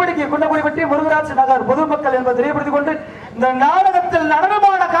இப்படிக்கு குண்டகுடிப்பட்டி முருகராஜ் நகர் பொதுமக்கள் என்பதை தெரியப்படுத்திக் கொண்டு இந்த நாடகத்தில்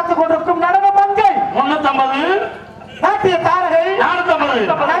நடனமான காத்துக் கொண்டிருக்கும் நடன மங்கை 350, நாட்டிய தாரகை 450,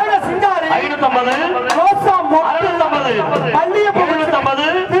 நடன சிங்காரி 550, ரோசா 650, பள்ளியப்ப 750,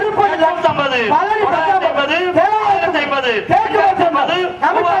 திருப்பதி 150, பழனி 150, 750, 750,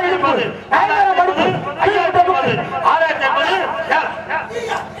 950, 650,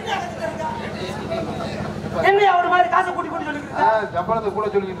 என்ன அவர் மாதிரி காசை கூட்டி கூட்டி சொல்லிட்டு சம்பளத்தை கூட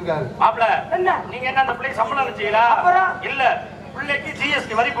சொல்லிட்டு இருக்காரு. மாப்ள என்ன நீங்க என்ன அந்த பிள்ளை சம்பளம் வச்சீங்களா? இல்ல பிள்ளைக்கு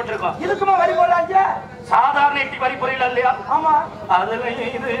ஜிஎஸ்டி வரி போட்டுருக்கோம். இதுக்குமா வரி போடலாங்க? சாதாரண இட்லி வரி பொரியல இல்லையா? ஆமா. அதுல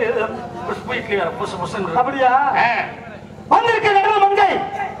இது புஷ்பு இட்லி வேற புசு அப்படியா? வந்திருக்க நடன மங்கை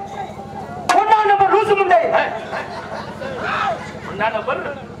 1ஆம் நம்பர் லூசு முண்டை. 1ஆம் நம்பர்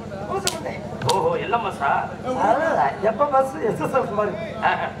லூசு முண்டை. ஓஹோ எல்லாம் மசா. எப்ப பஸ் எஸ்எஸ்எஃப் மாதிரி.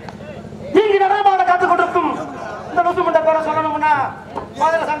 இங்கு நடனமான காத்துக் கொண்டிருக்கும் இந்த லூசு முண்டை பேர சொல்லணும்னா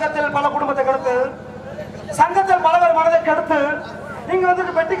மதுரை சங்கத்தில் பல குடும்பத்தை கெடுத்து சங்கத்தில் பலவர் மனதை கெடுத்து இங்க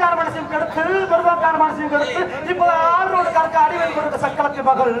வந்துட்டு பெட்டிக்கார மனசையும் கெடுத்து பெருமாக்கார மனசையும் கெடுத்து இப்ப ஆளோட கணக்கு அடிவெளி கொடுத்த சக்கலத்தின்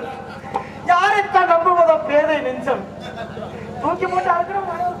மகள் யாரைத்தான் நம்புவதோ பேதை நெஞ்சம் தூக்கி போட்டு அறுக்கிறோம்.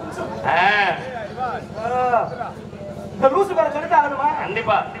 இந்த லூசு பேரை சொல்லிட்டு ஆகணுமா?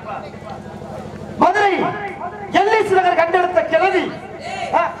 கண்டிப்பா. மதுரை எல்ஐசி நகர் கண்டெடுத்த கிழவி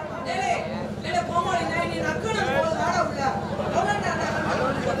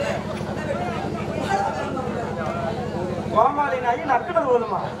கோமாளி நாயி நக்குறது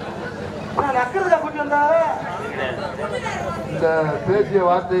போதுமா? நக்குறதுல கூட்டி வந்தாரு. இந்த பேசிய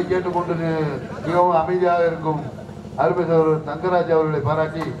வார்த்தையை கேட்டுக்கொண்டு மிகவும் அமைதியாக இருக்கும் அருமை சகோதரர் தங்கராஜ் அவர்களை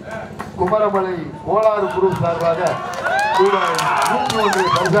பாராட்டி குமரமலை கோளாறு குரூப் சார்பாக ரூபாய் 101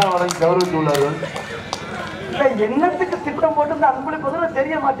 பரிசா வழங்கி கௌரவித்துள்ளார்கள். என்னத்துக்கு திட்டம் போட்டு அன்புல பொதுவா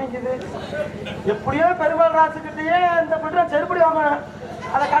தெரிய மாட்டேங்குது. எப்படியோ பெருமாள் ராசுக்கிட்டே இந்த பட்டம் செருப்படி வாங்கணும்.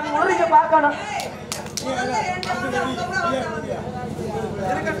 அதை கண் முழுக்க பார்க்கணும்.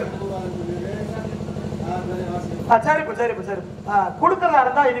 சரி கொடுக்கறதா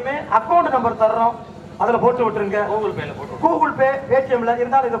இருந்தா இனிமே அக்கௌண்ட் நம்பர் தர்றோம், அதுல போட்டு விட்டுருங்க. கூகுள் பே பேடிஎம்ல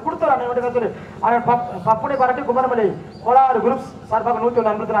இருந்தாலும் இதை கொடுத்துறாங்க. பப்புனை பாராட்டி குமரமலை கோளாறு குரூப் சார்பாக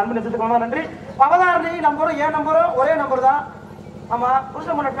 101 அன்பு நெஞ்சத்துக்கு நன்றி. அவதாரணி நம்பரும் ஏன் நம்பரும் ஒரே நம்பர் தான். ஆமா புருஷ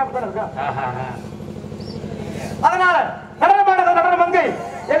முன்னாடி தான் இருக்கா. அதனால நடனமான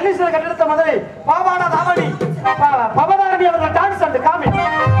அடுத்த மதுரை பாவானா தாமணி பவதாரணி அவர்கள் டான்ஸ் அண்ட் காமி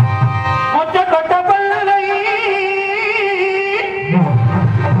மொச்ச கொட்ட பல்லனை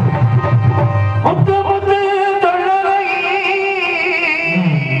முத்து முத்து தொல்லனை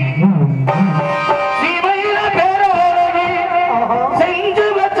சீமையில பேரவரனே செஞ்சு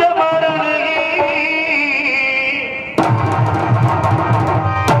வச்ச மரணே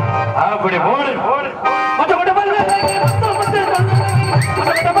அப்படி போடு போடு மொச்ச கொட்ட பல்லனை முத்து முத்து தொல்லனை மொச்ச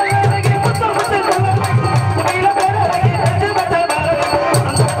கொட்ட பல்லனை முத்து முத்து தொல்லனை சீமையில பேரவரனே செஞ்சு வச்ச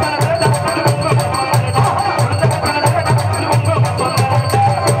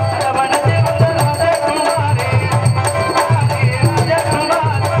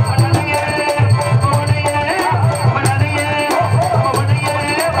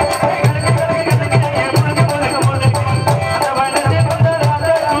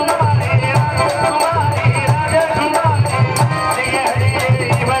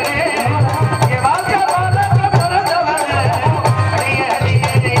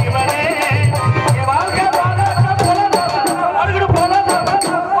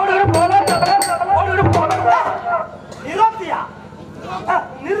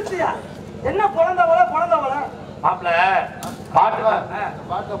என்ன பிறந்தவள மாப்ள பாட்டுல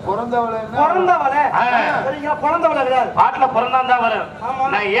பிறந்தவள சரிங்களா பிறந்தவள கிடையாது பாட்டுல பிறந்தான் வரும்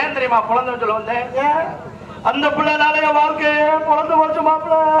நான் ஏன் தெரியுமா பிறந்தவன் சொல்ல வந்தேன் அந்த பிள்ளைனால என் வாழ்க்கை பிறந்து போச்சு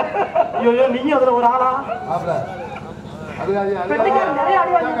மாப்ள ஐயோ நீங்க அதுல ஒரு ஆளா மாப்ள நிறைய அடி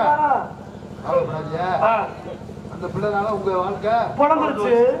அந்த பிள்ளைனால உங்க வாழ்க்கை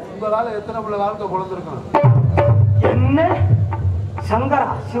பிறந்துருச்சு உங்களால எத்தனை பிள்ளை வாழ்க்கை பிறந்திருக்கும் என்ன சங்கரா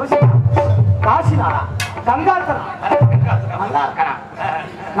சிவசங்கரா காசிநாதா கங்காத்தரா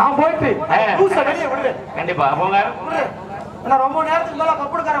நான் போயிட்டு வெளியே விடுவேன் கண்டிப்பா போங்க ரொம்ப நேரத்துக்கு மேல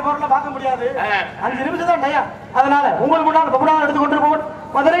பப்புடுக்கார பொருளை பார்க்க முடியாது 5 நிமிஷம் தான் நயா அதனால உங்களுக்கு முன்னால் பப்புடாக எடுத்து கொண்டு போவோம்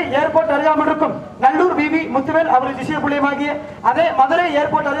மதுரை ஏர்போர்ட் அருகாமல் இருக்கும் நல்லூர் பிபி முத்துவேல் அவரது சிசிய பிள்ளையமாகிய அதே மதுரை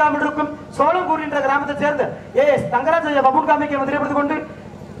ஏர்போர்ட் அருகாமல் இருக்கும் சோளங்கூர் என்ற கிராமத்தை சேர்ந்த தங்கராஜ் பப்புன் காமிக்கை மதுரைப்படுத்திக் கொண்டு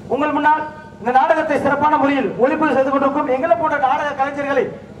உங்கள் முன்னால் இந்த நாடகத்தை சிறப்பான முறையில் ஒளிப்பதிவு செய்து கொண்டிருக்கும் எங்களை போன்ற நாடக கலைஞர்களை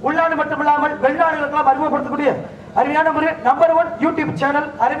உள்நாடு மட்டுமில்லாமல் வெளிநாடுகளுக்கெல்லாம் அறிமுகப்படுத்தக்கூடிய அருமையான முறையில் நம்பர் 1 யூடியூப் சேனல்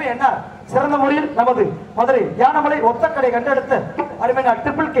அருமை என்ன சிறந்த முறையில் நமது மதுரை யானமலை ஒத்தக்கடை கண்டெடுத்த அருமையான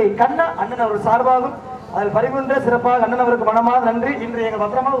ட்ரிபிள் கே கண்ணா அண்ணன் அவர் சார்பாகும் அதில் பரிவுன்ற சிறப்பாக அண்ணன் அவருக்கு மனமாக நன்றி இன்று எங்கள்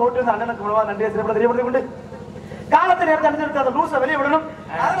பத்திரமாக ஓட்டிருந்த அண்ணனுக்கு மனமாக நன்றியை சிறப்பாக தெரியப்படுத்திக் கொண்டு காலத்தை நேரத்தை அணிஞ்சிருக்க அந்த லூசை வெளியே விடணும்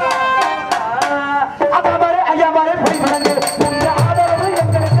ஐயா பாரு போய்